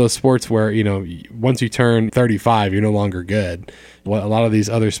not one of those sports where, you know, once you turn 35, you're no longer good. Well, a lot of these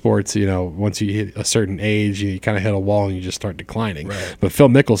other sports, you know, once you hit a certain age, you kind of hit a wall and you just start declining. Right. But Phil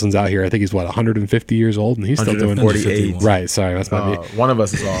Mickelson's out here. I think he's 150 years old, and he's still doing 148. Right. Sorry, that's my One of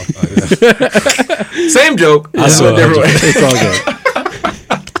us is off. Same joke. I saw different way. It's all good.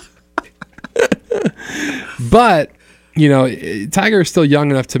 But, you know, Tiger is still young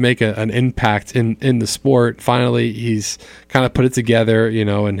enough to make an impact in the sport. Finally, he's kind of put it together, you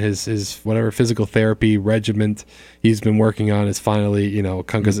know, and his whatever physical therapy regiment he's been working on is finally, you know,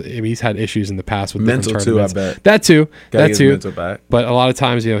 because he's had issues in the past with Mental different too, I tournaments. bet. That too. Gotta That get his too. mental back. But a lot of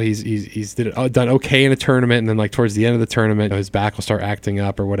times, you know, he's done okay in a tournament, and then like towards the end of the tournament, his back will start acting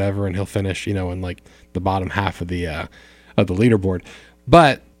up or whatever, and he'll finish, you know, in like the bottom half of the leaderboard.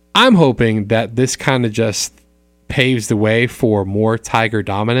 But I'm hoping that this kind of just paves the way for more Tiger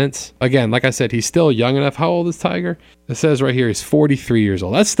dominance. Again, like I said, he's still young enough. How old is Tiger? It says right here he's 43 years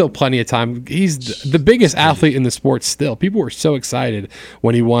old. That's still plenty of time. He's the biggest athlete in the sport still. People were so excited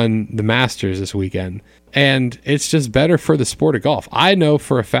when he won the Masters this weekend. And it's just better for the sport of golf. I know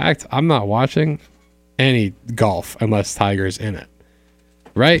for a fact I'm not watching any golf unless Tiger's in it.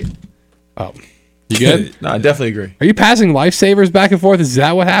 Right? Oh. You good? No, I definitely agree. Are you passing lifesavers back and forth? Is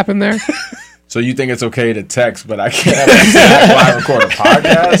that what happened there? So you think it's okay to text, but I can't have a snack while I record a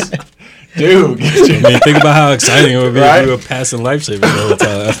podcast? Dude, get your I mean, think about how exciting it would be Right? if we were passing lifesavers all the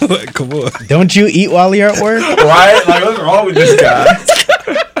time. Like, come on. Don't you eat while you're at work? right? Like, what's wrong with this guy?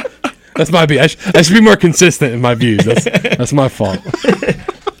 That's my view. I should be more consistent in my views. That's my fault.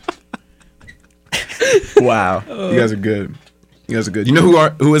 Wow, you guys are good. You guys are good. You know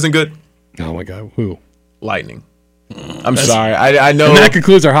who isn't good? Oh my God, who? Lightning. I'm sorry. I know. And that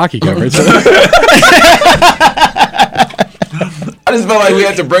concludes our hockey coverage. I just felt like we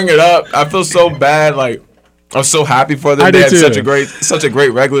had to bring it up. I feel so bad. Like I'm so happy for them. I They do had too. such a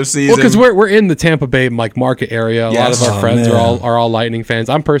great regular season. Well, because we're in the Tampa Bay like market area. A Yes. lot of our Oh, friends man. are all Lightning fans.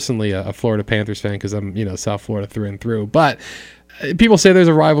 I'm personally a Florida Panthers fan because I'm South Florida through and through. But people say there's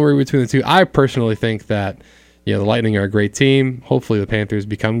a rivalry between the two. I personally think that the Lightning are a great team. Hopefully the Panthers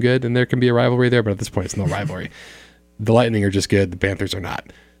become good and there can be a rivalry there. But at this point, it's no rivalry. The Lightning are just good. The Panthers are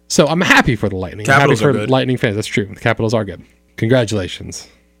not. So I'm happy for the Lightning. Capitals I'm are happy for good. Lightning fans. That's true. The Capitals are good. Congratulations.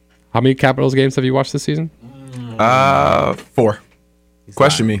 How many Capitals games have you watched this season? 4.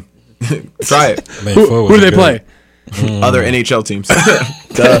 Question me. Try it. I mean, Who do they play? Other NHL teams.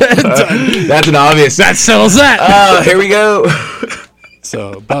 That's an obvious. That settles that. Here we go.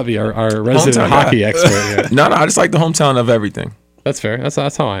 So, Bubby, our resident Hometown hockey guy. expert here. No, I just like the hometown of everything. That's fair. That's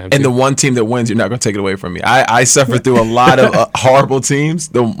how I am. And too. the one team that wins, you're not going to take it away from me. I suffered through a lot of horrible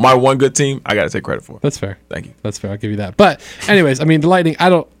teams. My one good team, I got to take credit for. That's fair. Thank you. That's fair. I'll give you that. But anyways, I mean, the Lightning. I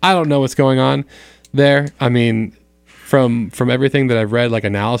don't know what's going on there. I mean, from everything that I've read, like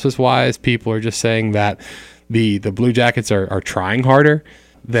analysis wise, people are just saying that the Blue Jackets are trying harder.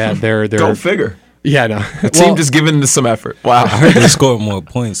 That they're Go figure. yeah, no. Team just giving this some effort. Wow. I heard they scored more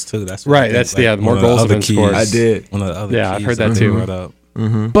points too. That's what I Right, think, that's- yeah, the more one of goals the have other been keys. scored. I did. One of the other Yeah, I've keys heard that they too. brought up.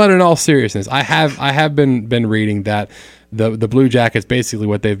 But in all seriousness, I have been reading that the Blue Jackets basically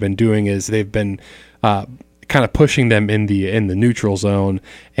what they've been doing is they've been kind kind of pushing them in the neutral zone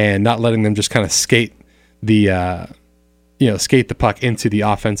and not letting them just kind of skate the puck into the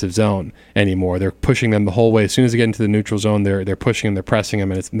offensive zone anymore. They're pushing them the whole way. As soon as they get into the neutral zone, they're pushing them, they're pressing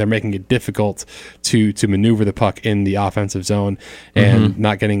them, and they're making it difficult to maneuver the puck in the offensive zone and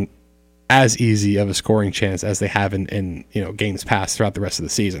not getting as easy of a scoring chance as they have in games past throughout the rest of the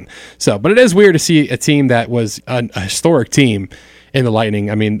season. So, but it is weird to see a team that was a historic team in the Lightning.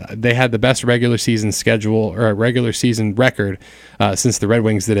 I mean, they had the best regular season schedule or regular season record since the Red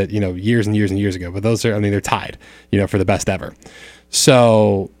Wings did it, years and years and years ago. But they're tied, for the best ever.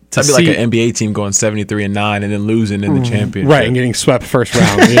 So that'd be like an NBA team going 73-9 and then losing in the championship, right, and getting swept first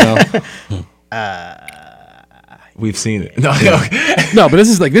round. We've seen it. No, but this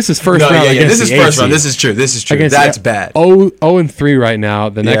is first round. Yeah, this is first round. This is true. That's bad. 0-3 right now.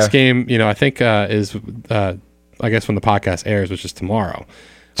 The next game, I think is I guess when the podcast airs, which is tomorrow.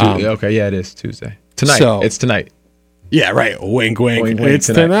 Okay, yeah, it is Tuesday. Tonight. So, it's tonight. Yeah, right. Wink, wink. It's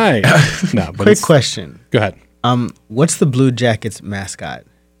tonight. No, but quick question. Go ahead. What's the Blue Jackets mascot?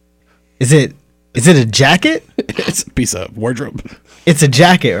 Is it a jacket? It's a piece of wardrobe. It's a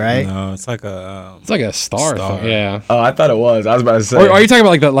jacket, right? No, it's like a star. Yeah. Oh, I thought it was. I was about to say. Or are you talking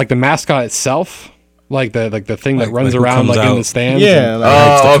about like the mascot itself, like the thing that runs around in the stands?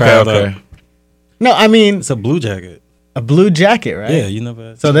 Yeah. Okay. No, I mean it's a blue jacket. A blue jacket, right? Yeah, you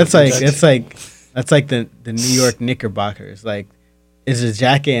never. So that's like the New York Knickerbockers. Like, it's a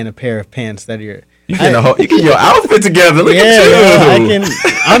jacket and a pair of pants that you're. You get your outfit together. Look at you.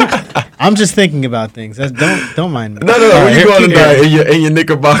 I'm just thinking about things. Don't mind me. No. Where you going tonight in your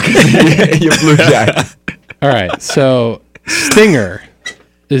Knickerbockers and your blue jacket? All right. So Stinger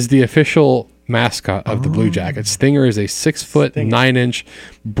is the official mascot of the Blue Jackets. Stinger is a 6 9"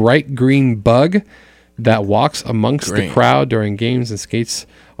 bright green bug that walks amongst the crowd during games and skates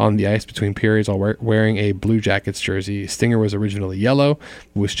on the ice between periods while wearing a Blue Jackets jersey. Stinger was originally yellow,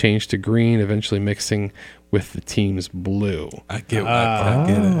 was changed to green, eventually mixing with the team's blue. I get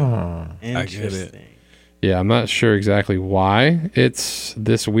it. Interesting. Yeah, I'm not sure exactly why it's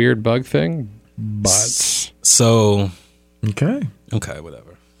this weird bug thing, but so okay, whatever.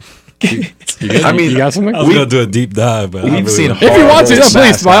 You got something? I was gonna do a deep dive, but we've seen. If you want to,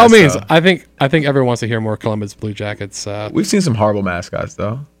 please, by all means. I think everyone wants to hear more Columbus Blue Jackets. We've seen some horrible mascots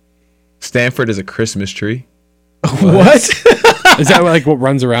though. Stanford is a Christmas tree. What? Is that like what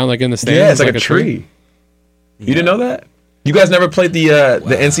runs around like in the stands? Yeah, it's like a tree. You didn't know that? You guys never played the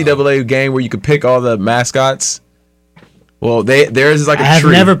NCAA game where you could pick all the mascots? Well, theirs is like a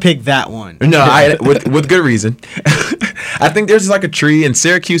tree. I've never picked that one. No, with good reason. I think there's like a tree, and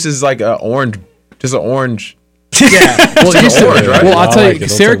Syracuse is like an orange. Yeah, well, orange, right? Well, I'll tell you,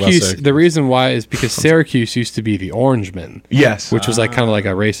 Syracuse. The reason why is because Syracuse used to be the Orangemen. Yes, which was like kind of like a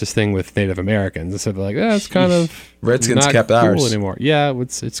racist thing with Native Americans. And so they're like, it's kind of Redskins not kept cool ours anymore. Yeah,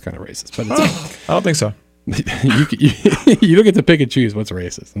 it's kind of racist, but it's, I don't think so. you don't get to pick and choose what's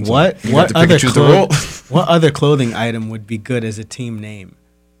racist. What other clothing item would be good as a team name?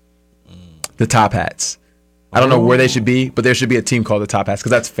 The Top Hats. I don't know where they should be, but there should be a team called the Top Hats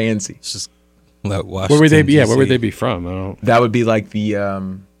because that's fancy. It's just like where would they be? Yeah, where would they be from? That would be like the I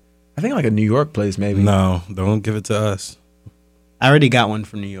think like a New York place maybe. No, don't give it to us. I already got one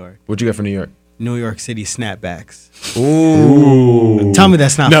from New York. What'd you get from New York? New York City snapbacks. Ooh. Tell me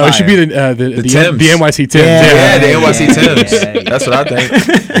that's not fire. It should be the Timbs. The NYC Timbs. Yeah, the NYC Timbs. Yeah. That's what I think.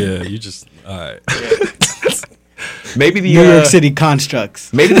 Yeah, you just all right. Maybe the New York City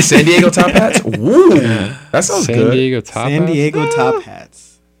constructs. Maybe the San Diego Top Hats. Ooh, that sounds good. San Diego Top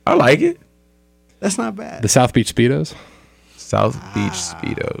Hats. I like it. That's not bad. The South Beach Speedos. South Beach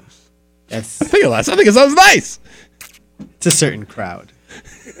Speedos. I think it sounds nice. It's a certain crowd.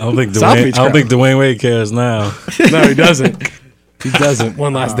 I don't think Dwayne Wade cares now. No, he doesn't. He doesn't.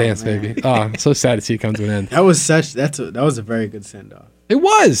 One last dance, baby. Oh, I'm so sad to see it come to an end. That was a very good send off. It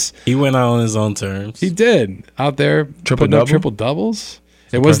was. He went out on his own terms. He did out there putting up triple doubles.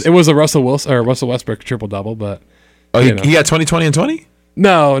 It was a Russell Westbrook triple double, but he got 20, and 20.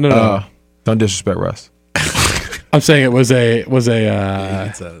 No. Don't disrespect Russ. I'm saying it was a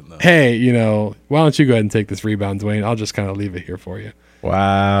hey, why don't you go ahead and take this rebound, Dwayne? I'll just kind of leave it here for you.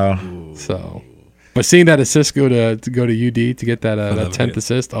 Wow. Ooh. So, but seeing that assist go to UD to get that 10th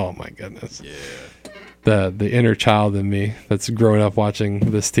assist, oh my goodness. Yeah. The inner child in me that's grown up watching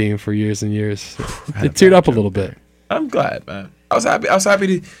this team for years and years, it teared up a little bit. I'm glad, man. I was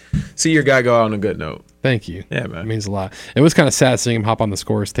happy to see your guy go out on a good note. Thank you. Yeah, man. It means a lot. It was kind of sad seeing him hop on the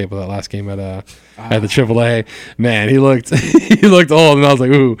scores table that last game at the AAA. Man, he looked old, and I was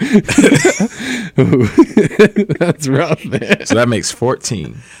like, ooh, ooh. That's rough, man. So that makes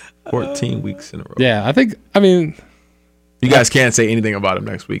 14. 14 weeks in a row. Yeah, I mean, You guys can't say anything about him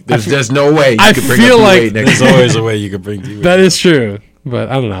next week. There's no way you I could bring feel up like D-Wade next There's always a way you could bring D-Wade. that is true. But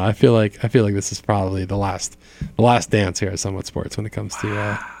I don't know. I feel like this is probably the last dance here at Somewhat Sports when it comes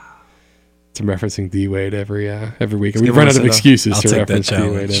to referencing D-Wade every week. And we give run him out a of sit-up. excuses I'll to take that reference D-Wade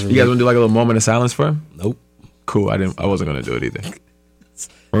challenge. every You guys week. want to do like a little moment of silence for him? Nope. Cool. I wasn't gonna do it either.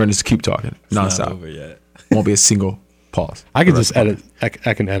 We're gonna just keep talking It's not nonstop. over yet. Won't be a single pause. I could The just rest of edit.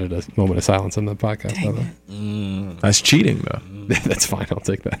 I can edit a moment of silence on the podcast. by the way. it. That's cheating though. That's fine. I'll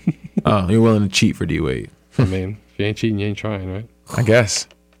take that. Oh, you're willing to cheat for D-Wade? I mean, if you ain't cheating, you ain't trying, right? I guess.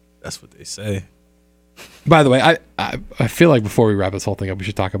 That's what they say. By the way, I feel like before we wrap this whole thing up, we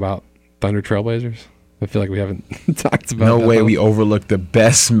should talk about Thunder Trailblazers. I feel like we haven't talked about. No that way much. we overlooked the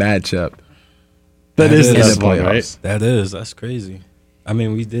best matchup. That is in this the one, playoffs. right? That's crazy. I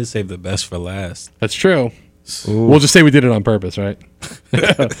mean, we did save the best for last. That's true. Ooh. We'll just say we did it on purpose, right?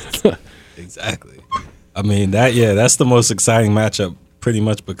 Exactly. I mean, that's the most exciting matchup pretty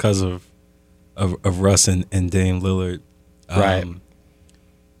much because of Russ and Dame Lillard. Right.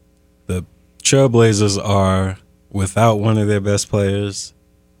 The Trailblazers are without one of their best players.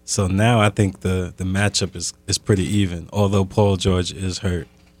 So now I think the matchup is pretty even, although Paul George is hurt.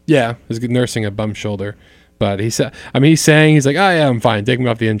 Yeah, he's nursing a bum shoulder. But he's saying, he's like, oh yeah, I'm fine. Take me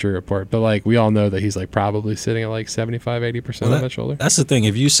off the injury report. But like, we all know that he's like probably sitting at like 75-80% on that shoulder. That's the thing.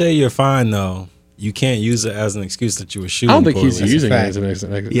 If you say you're fine, though, you can't use it as an excuse that you were shooting. I don't think he's poorly. using it fact. as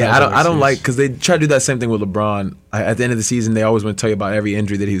an excuse. Yeah, I don't like because they try to do that same thing with LeBron. At the end of the season, they always want to tell you about every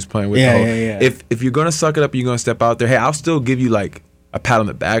injury that he was playing with. Yeah, Oh, yeah. If you're gonna suck it up, you're gonna step out there. Hey, I'll still give you like a pat on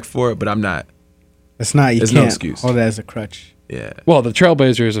the back for it, but I'm not. It's not. You There's can't no excuse. hold it as a crutch. Yeah. Well, the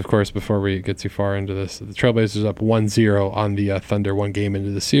Trailblazers, of course, before we get too far into this, the Trailblazers up 1-0 on the Thunder one game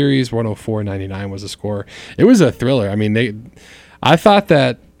into the series. 104-99 was the score. It was a thriller. I mean, I thought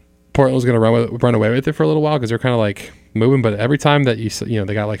that Portland was going to run away with it for a little while because they're kind of like moving, but every time that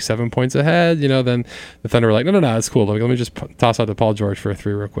they got like 7 points ahead, then the Thunder were like, no, it's cool. Let me just toss out to Paul George for a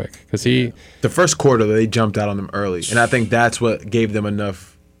three real quick because The first quarter, they jumped out on them early, and I think that's what gave them enough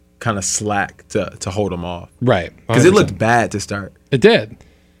kind of slack to hold them off. Right. Because it 100%. looked bad to start. It did.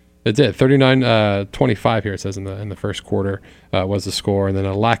 39-25 here it says in the first quarter was the score, and then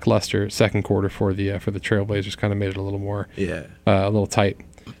a lackluster second quarter for the Trailblazers kind of made it a little more a little tight.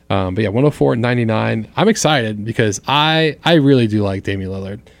 But yeah, 104-99. I'm excited because I really do like Damian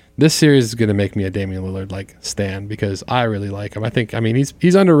Lillard. This series is going to make me a Damian Lillard like stan because I really like him.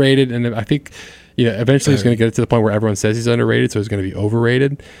 He's underrated, and I think eventually he's going to get it to the point where everyone says he's underrated, so he's going to be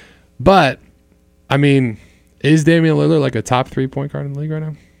overrated. But is Damian Lillard like a top 3 point guard in the league right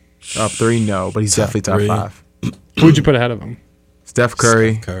now? Top 3, no, but he's definitely top three. 5. Who would you put ahead of him? Steph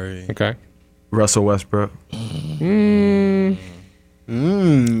Curry, Okay. Russell Westbrook.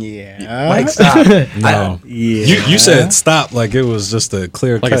 Yeah. Mike, stop. No. Yeah. You said stop like it was just a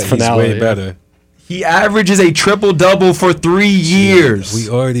clear Like cut. it's finale, He's way yeah. better. He averages a triple-double for 3 years. We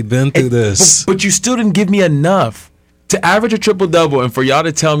already been through this. But you still didn't give me enough. To average a triple-double and for y'all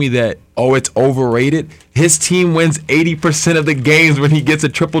to tell me that, it's overrated, his team wins 80% of the games when he gets a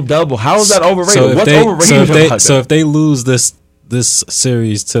triple-double. How is that overrated? What's overrated about that? So if they lose this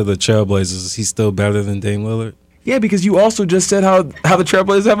series to the Trailblazers, is he still better than Dame Lillard? Yeah, because you also just said how the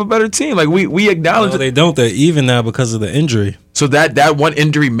Trailblazers have a better team. Like, we acknowledge No, it. they don't. They're even now because of the injury. So that one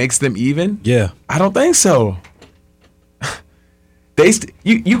injury makes them even? Yeah. I don't think so.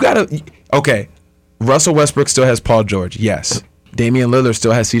 You gotta okay. Russell Westbrook still has Paul George, yes. Damian Lillard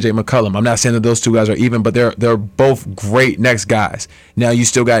still has CJ McCollum. I'm not saying that those two guys are even, but they're both great next guys. Now you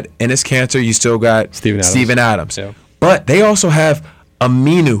still got Enes Kanter, you still got Steven Adams. Yeah. But they also have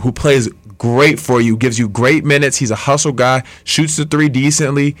Aminu, who plays great for you, gives you great minutes. He's a hustle guy, shoots the three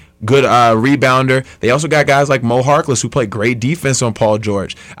decently, good rebounder. They also got guys like Mo Harkless who play great defense on Paul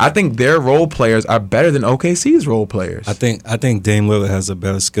George. I think their role players are better than OKC's role players. I think Dame Lillard has a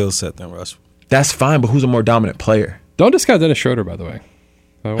better skill set than Russ. That's fine, but who's a more dominant player? Don't discount Dennis Schroeder, by the way.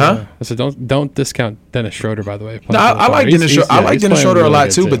 Huh? I said don't discount Dennis Schroeder, by the way. No, I like Dennis Schroeder. I like Dennis Schroeder a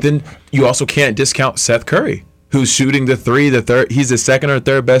lot too, but but then you also can't discount Seth Curry, who's shooting the third. He's the second or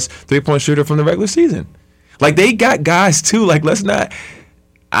third best 3-point shooter from the regular season. Like, they got guys too. Like, let's not.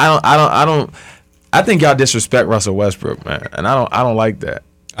 I don't. I think y'all disrespect Russell Westbrook, man, and I don't like that.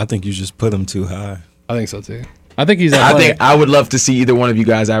 I think you just put him too high. I think so too. I think he's. I think I would love to see either one of you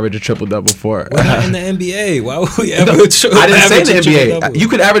guys average a triple-double for it. We're not in the NBA. Why would we I average? didn't say the triple-double? NBA. You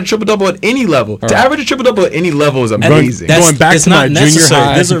could average a triple-double at any level. To average a triple-double at any level is amazing. Going back it's to my not junior necessary.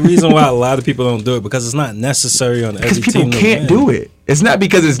 high. There's a reason why a lot of people don't do it, because it's not necessary on Because every people team. can't do it. It's not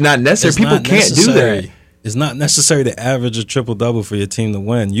because it's not necessary. It's People not can't do that. necessary. it's not necessary to average a triple-double for your team to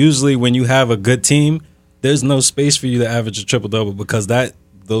win. Usually when you have a good team, there's no space for you to average a triple-double because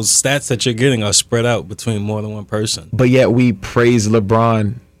those stats that you're getting are spread out between more than one person. But yet we praise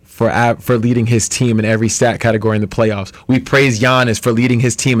LeBron for leading his team in every stat category in the playoffs. We praise Giannis for leading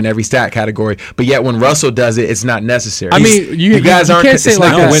his team in every stat category. But yet when Russell does it, it's not necessary. I mean, you guys aren't. Can't say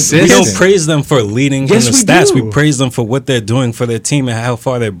like we don't praise them for leading in the stats. Do. We praise them for what they're doing for their team and how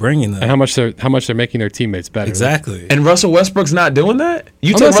far they're bringing them, and how much they're making their teammates better. Exactly. And Russell Westbrook's not doing that.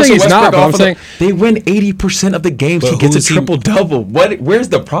 I'm not saying he's not, but I'm saying they win 80% of the games. He gets a triple double. Where's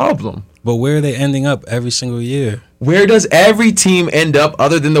the problem? But where are they ending up every single year? Where does every team end up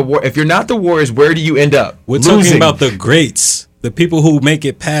other than the Warriors? If you're not the Warriors, where do you end up? We're talking about the greats, the people who make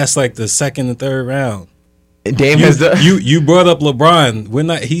it past like the second and third round. Dame you brought up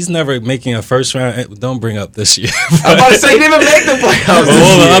LeBron. He's never making a first round. Don't bring up this year. I'm about to say he didn't even make the playoffs.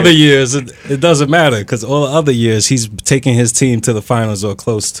 All the other years, it doesn't matter because all the other years he's taking his team to the finals or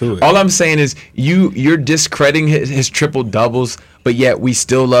close to it. All I'm saying is you're discrediting his triple doubles, but yet we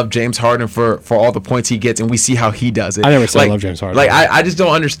still love James Harden for all the points he gets, and we see how he does it. I never said I love James Harden. Like I just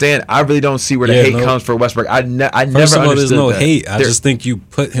don't understand. I really don't see where the hate comes for Westbrook. I never understood. First of all, there's no that. hate. I just think you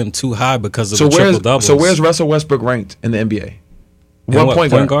put him too high because of the triple doubles. So where's Russell Westbrook ranked in the NBA? What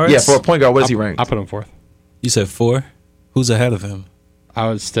point guard? Yeah, for a point guard, what is he ranked? I put him fourth. You said 4? Who's ahead of him? I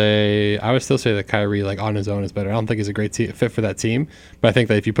would still say that Kyrie, like on his own, is better. I don't think he's a great fit for that team, but I think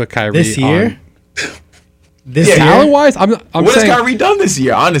that if you put Kyrie this year, talent wise, I'm what saying, has Kyrie done this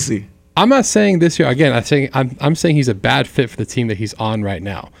year? Honestly, I'm not saying this year. Again, I'm saying he's a bad fit for the team that he's on right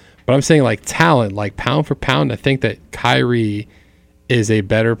now. But I'm saying like talent, like pound for pound, I think that Kyrie is a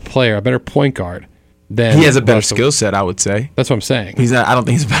better player, a better point guard than he has a better Russell. skill set. I would say That's what I'm saying. he's not. I don't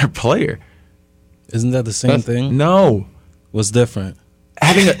think he's a better player. Isn't that the same thing? No, What's different?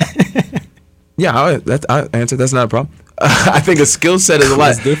 having a yeah, I answered. That's not a problem. I think a skill set is a lot.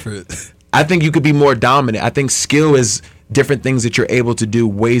 What's different? I think you could be more dominant. I think skill is different things that you're able to do,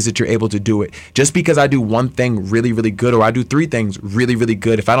 ways that you're able to do it. Just because I do one thing really, really good, or I do 3 things really, really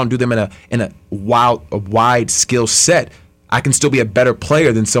good, if I don't do them in a wide skill set, I can still be a better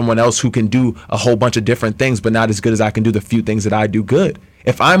player than someone else who can do a whole bunch of different things, but not as good as I can do the few things that I do good.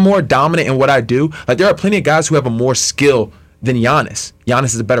 If I'm more dominant in what I do, like there are plenty of guys who have a more skill than Giannis.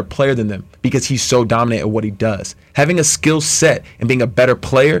 Giannis is a better player than them because he's so dominant at what he does. Having a skill set and being a better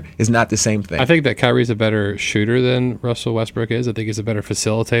player is not the same thing. I think that Kyrie's a better shooter than Russell Westbrook is. I think he's a better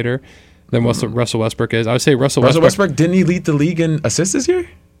facilitator than what Russell Westbrook is. I would say Russell Westbrook, didn't he lead the league in assists this year?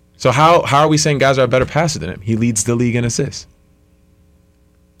 So how are we saying guys are a better passer than him? He leads the league in assists.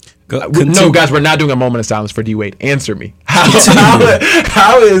 No, guys, we're not doing a moment of silence for D Wade. Answer me.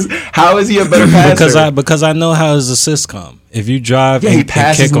 How is he a better passer? Because I know how his assists come. If you drive, he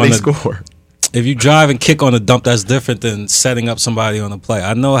passes and they score. If you drive and kick on a dump, that's different than setting up somebody on a play.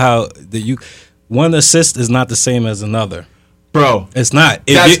 I know how one assist is not the same as another. Bro, it's not.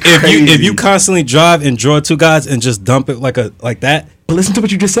 Crazy. If you constantly drive and draw 2 guys and just dump it like that. But listen to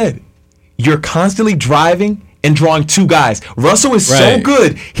what you just said. You're constantly driving and drawing 2 guys. Russell is so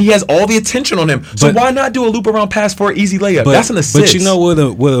good. He has all the attention on him. So why not do a loop around pass for an easy layup? That's an assist. But you know what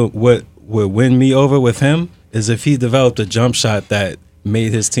would win me over with him is if he developed a jump shot that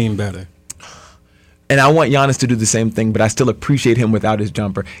made his team better. And I want Giannis to do the same thing, but I still appreciate him without his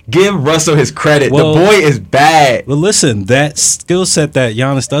jumper. Give Russell his credit. The boy is bad. Well, listen, that skill set that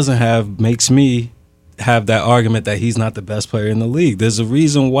Giannis doesn't have makes me have that argument that he's not the best player in the league. There's a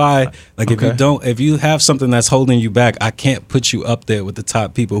reason why. Like if you have something that's holding you back, I can't put you up there with the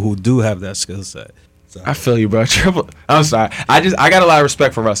top people who do have that skill set. So. I feel you, bro. I'm sorry. I got a lot of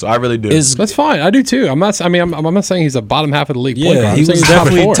respect for Russell. I really do. That's fine. I do too. I'm not saying he's the bottom half of the league. Yeah, he was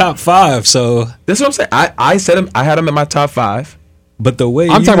definitely top 5. So that's what I'm saying. I said him. I had him in my top 5. But the way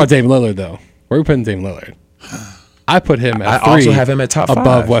I'm talking about Dame Lillard though. Where are we putting Dame Lillard? I put him at 3. I also have him at top 5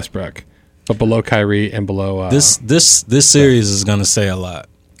 above Westbrook, but below Kyrie and below. This series is gonna say a lot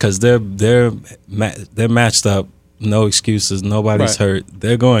because they're matched up. No excuses. Nobody's hurt.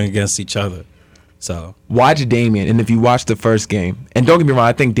 They're going against each other. So watch Damian, and if you watch the first game, and don't get me wrong,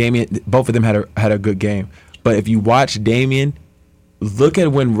 I think both of them had a good game. But if you watch Damian, look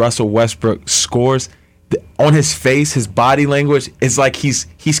at when Russell Westbrook scores. On his face, his body language, it's like he's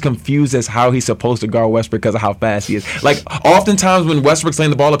confused as how he's supposed to guard Westbrook because of how fast he is. Like oftentimes when Westbrook's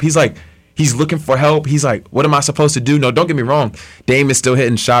laying the ball up, he's looking for help. He's like, what am I supposed to do? No, don't get me wrong. Dame is still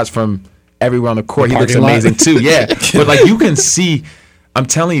hitting shots from everywhere on the court. He looks amazing too. Yeah, but like you can see. I'm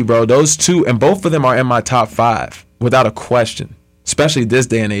telling you, bro, those 2, and both of them are in my top 5 without a question. especially this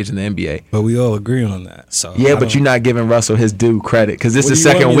day and age in the NBA. But we all agree on that. So Yeah, but you're not giving Russell his due credit because this What is do the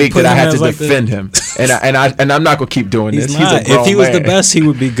you want second me to week put that I him had to as like defend him, and I'm not gonna keep doing this. He's He's a not. grown If he was the man. best, he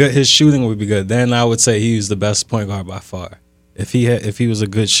would be good. His shooting would be good. Then I would say he was the best point guard by far. If he was a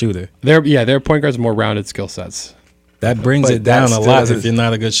good shooter, Their point guards have more rounded skill sets. that brings But it down that a still lot is- if you're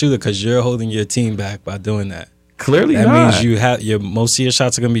not a good shooter because you're holding your team back by doing that. Clearly That not. means you have most of your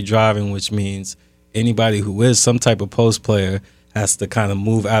shots are going to be driving, which means anybody who is some type of post player has to kind of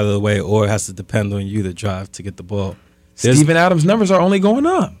move out of the way or has to depend on you to drive to get the ball. Steven Adams' numbers are only going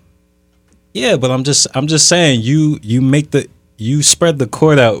up. Yeah, but I'm just saying you spread the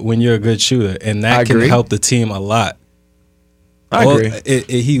court out when you're a good shooter, and that I can agree. help the team a lot. I agree.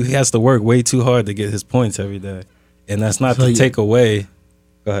 He has to work way too hard to get his points every day, and that's not So to you- take away.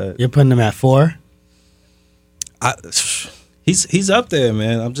 Go ahead. You're putting him at 4. He's up there,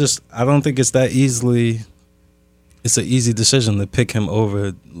 man. I don't think it's that easily. It's an easy decision to pick him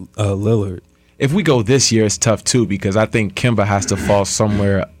over Lillard. If we go this year, it's tough too because I think Kemba has to fall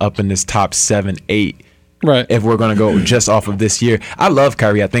somewhere up in this top 7, 8. Right. If we're gonna go just off of this year, I love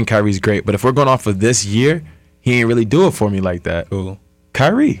Kyrie. I think Kyrie's great, but if we're going off of this year, he ain't really do it for me like that. Cool.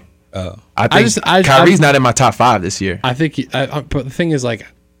 Kyrie. Oh. I think Kyrie's not in my top 5 this year. I think, but the thing is, like,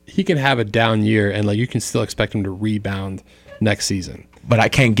 he can have a down year, and like you can still expect him to rebound next season. But I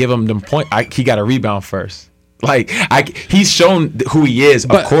can't give him them point. He got to rebound first. Like he's shown who he is,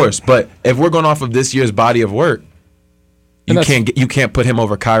 of course. But if we're going off of this year's body of work, you can't put him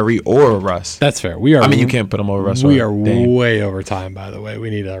over Kyrie or Russ. That's fair. We are. I mean, you can't put him over Russ. We or are Dame. way over time, by the way.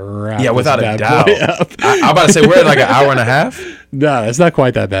 We need to wrap. Yeah, this without a bad doubt. boy up. I'm about to say we're at like an hour and a half. No, it's not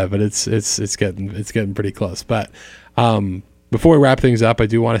quite that bad, but it's getting pretty close. But before we wrap things up, I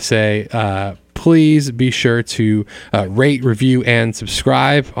do want to say, please be sure to rate, review, and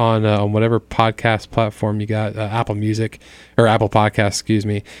subscribe on whatever podcast platform you got. Apple Music or Apple Podcasts, excuse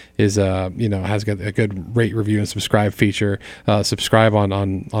me, is has got a good rate, review, and subscribe feature. Subscribe on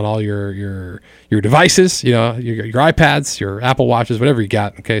all your devices. Your iPads, your Apple Watches, whatever you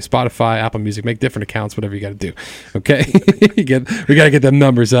got. Okay, Spotify, Apple Music, make different accounts, whatever you got to do. Okay, we got to get them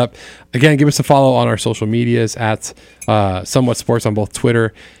numbers up. Again, give us a follow on our social medias at Somewhat Sports on both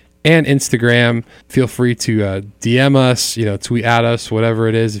Twitter and Instagram. Feel free to DM us, tweet at us, whatever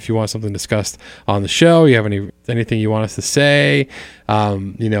it is. If you want something discussed on the show, you have anything you want us to say,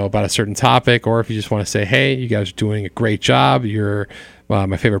 about a certain topic, or if you just want to say, hey, you guys are doing a great job. You're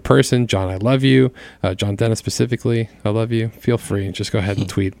my favorite person. John, I love you. John Dennis specifically, I love you. Feel free and just go ahead and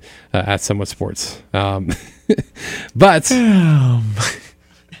tweet at Somewhat Sports. But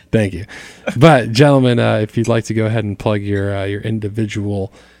thank you. But gentlemen, if you'd like to go ahead and plug your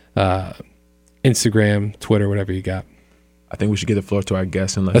individual Instagram, Twitter, whatever you got. I think we should give the floor to our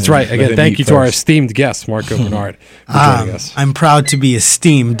guest and let That's him- right. let Again, him thank eat you to our first. esteemed guest, Marco Bernard, for joining us. I'm proud to be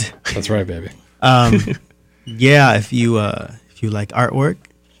esteemed. That's right, baby. Yeah, if you like artwork,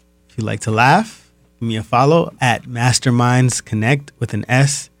 if you like to laugh, give me a follow at Masterminds Connect with an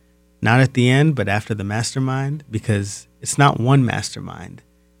S, not at the end, but after the mastermind, because it's not one mastermind,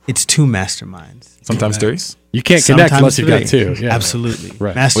 it's 2 masterminds. Sometimes 3. You can't connect Sometimes unless you've got 3. 2. Yeah. Absolutely.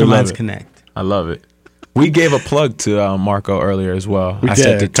 Right. We love Masterminds it. Connect. I love it. We gave a plug to Marco earlier as well. We I did,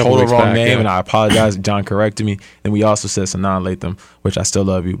 said the a couple total weeks wrong back, name, yeah. and I apologize. John corrected me. And we also said Sanan Latham, which I still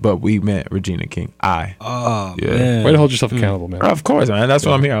love you, but we meant Regina King. Oh Yeah. man, Way to hold yourself accountable, man. Of course, man. That's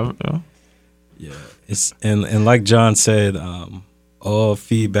what I'm here. Yeah, it's and like John said, all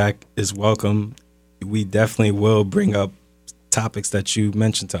feedback is welcome. We definitely will bring up topics that you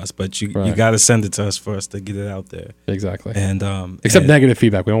mentioned to us, but you got to send it to us for us to get it out there. Exactly. And Except and negative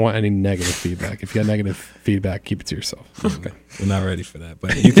feedback. We don't want any negative feedback. If you got negative feedback, keep it to yourself. Okay. we're not ready for that.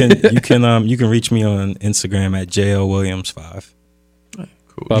 But you can reach me on Instagram at JLWilliams5. Cool.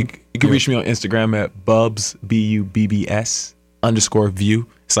 Bub, You can reach me on Instagram at Bubs BUBBS _view.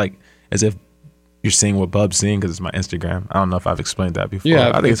 It's like as if you're seeing what Bub's seeing because it's my Instagram. I don't know if I've explained that before. Yeah,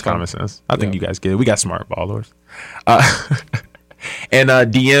 I think it's fine. common sense. I think you guys get it. We got smart followers. And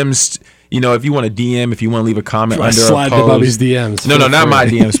DMs, if you want to DM, if you want to leave a comment under slide a to post. Bubby's DMs. No, Feel not my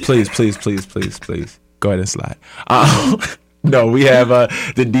free. DMs. Please. Go ahead and slide. No, we have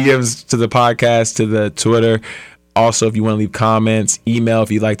the DMs to the podcast, to the Twitter. Also, if you want to leave comments, email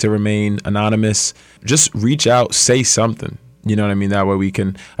if you'd like to remain anonymous. Just reach out, say something. You know what I mean? That way we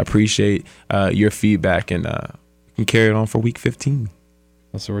can appreciate your feedback and can carry it on for week 15.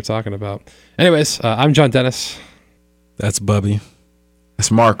 That's what we're talking about. Anyways, I'm John Dennis. That's Bubby.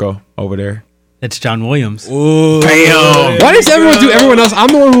 That's Marco over there. That's John Williams. Bam! Why does everyone do everyone else? I'm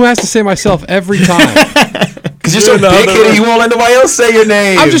the one who has to say myself every time. Because you're so big-headed, you won't let nobody else say your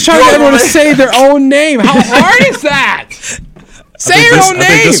name. I'm just trying to get everyone to say their own name. How hard is that? Say your own I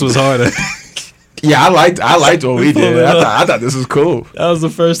think this name. was harder. Yeah, I liked what we did. I thought this was cool. That was the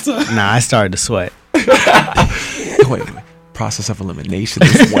first time. Nah, I started to sweat. Wait. Process of elimination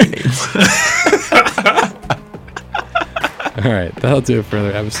is winning. All right, that'll do it for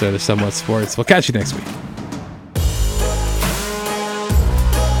another episode of Somewhat Sports. We'll catch you next week.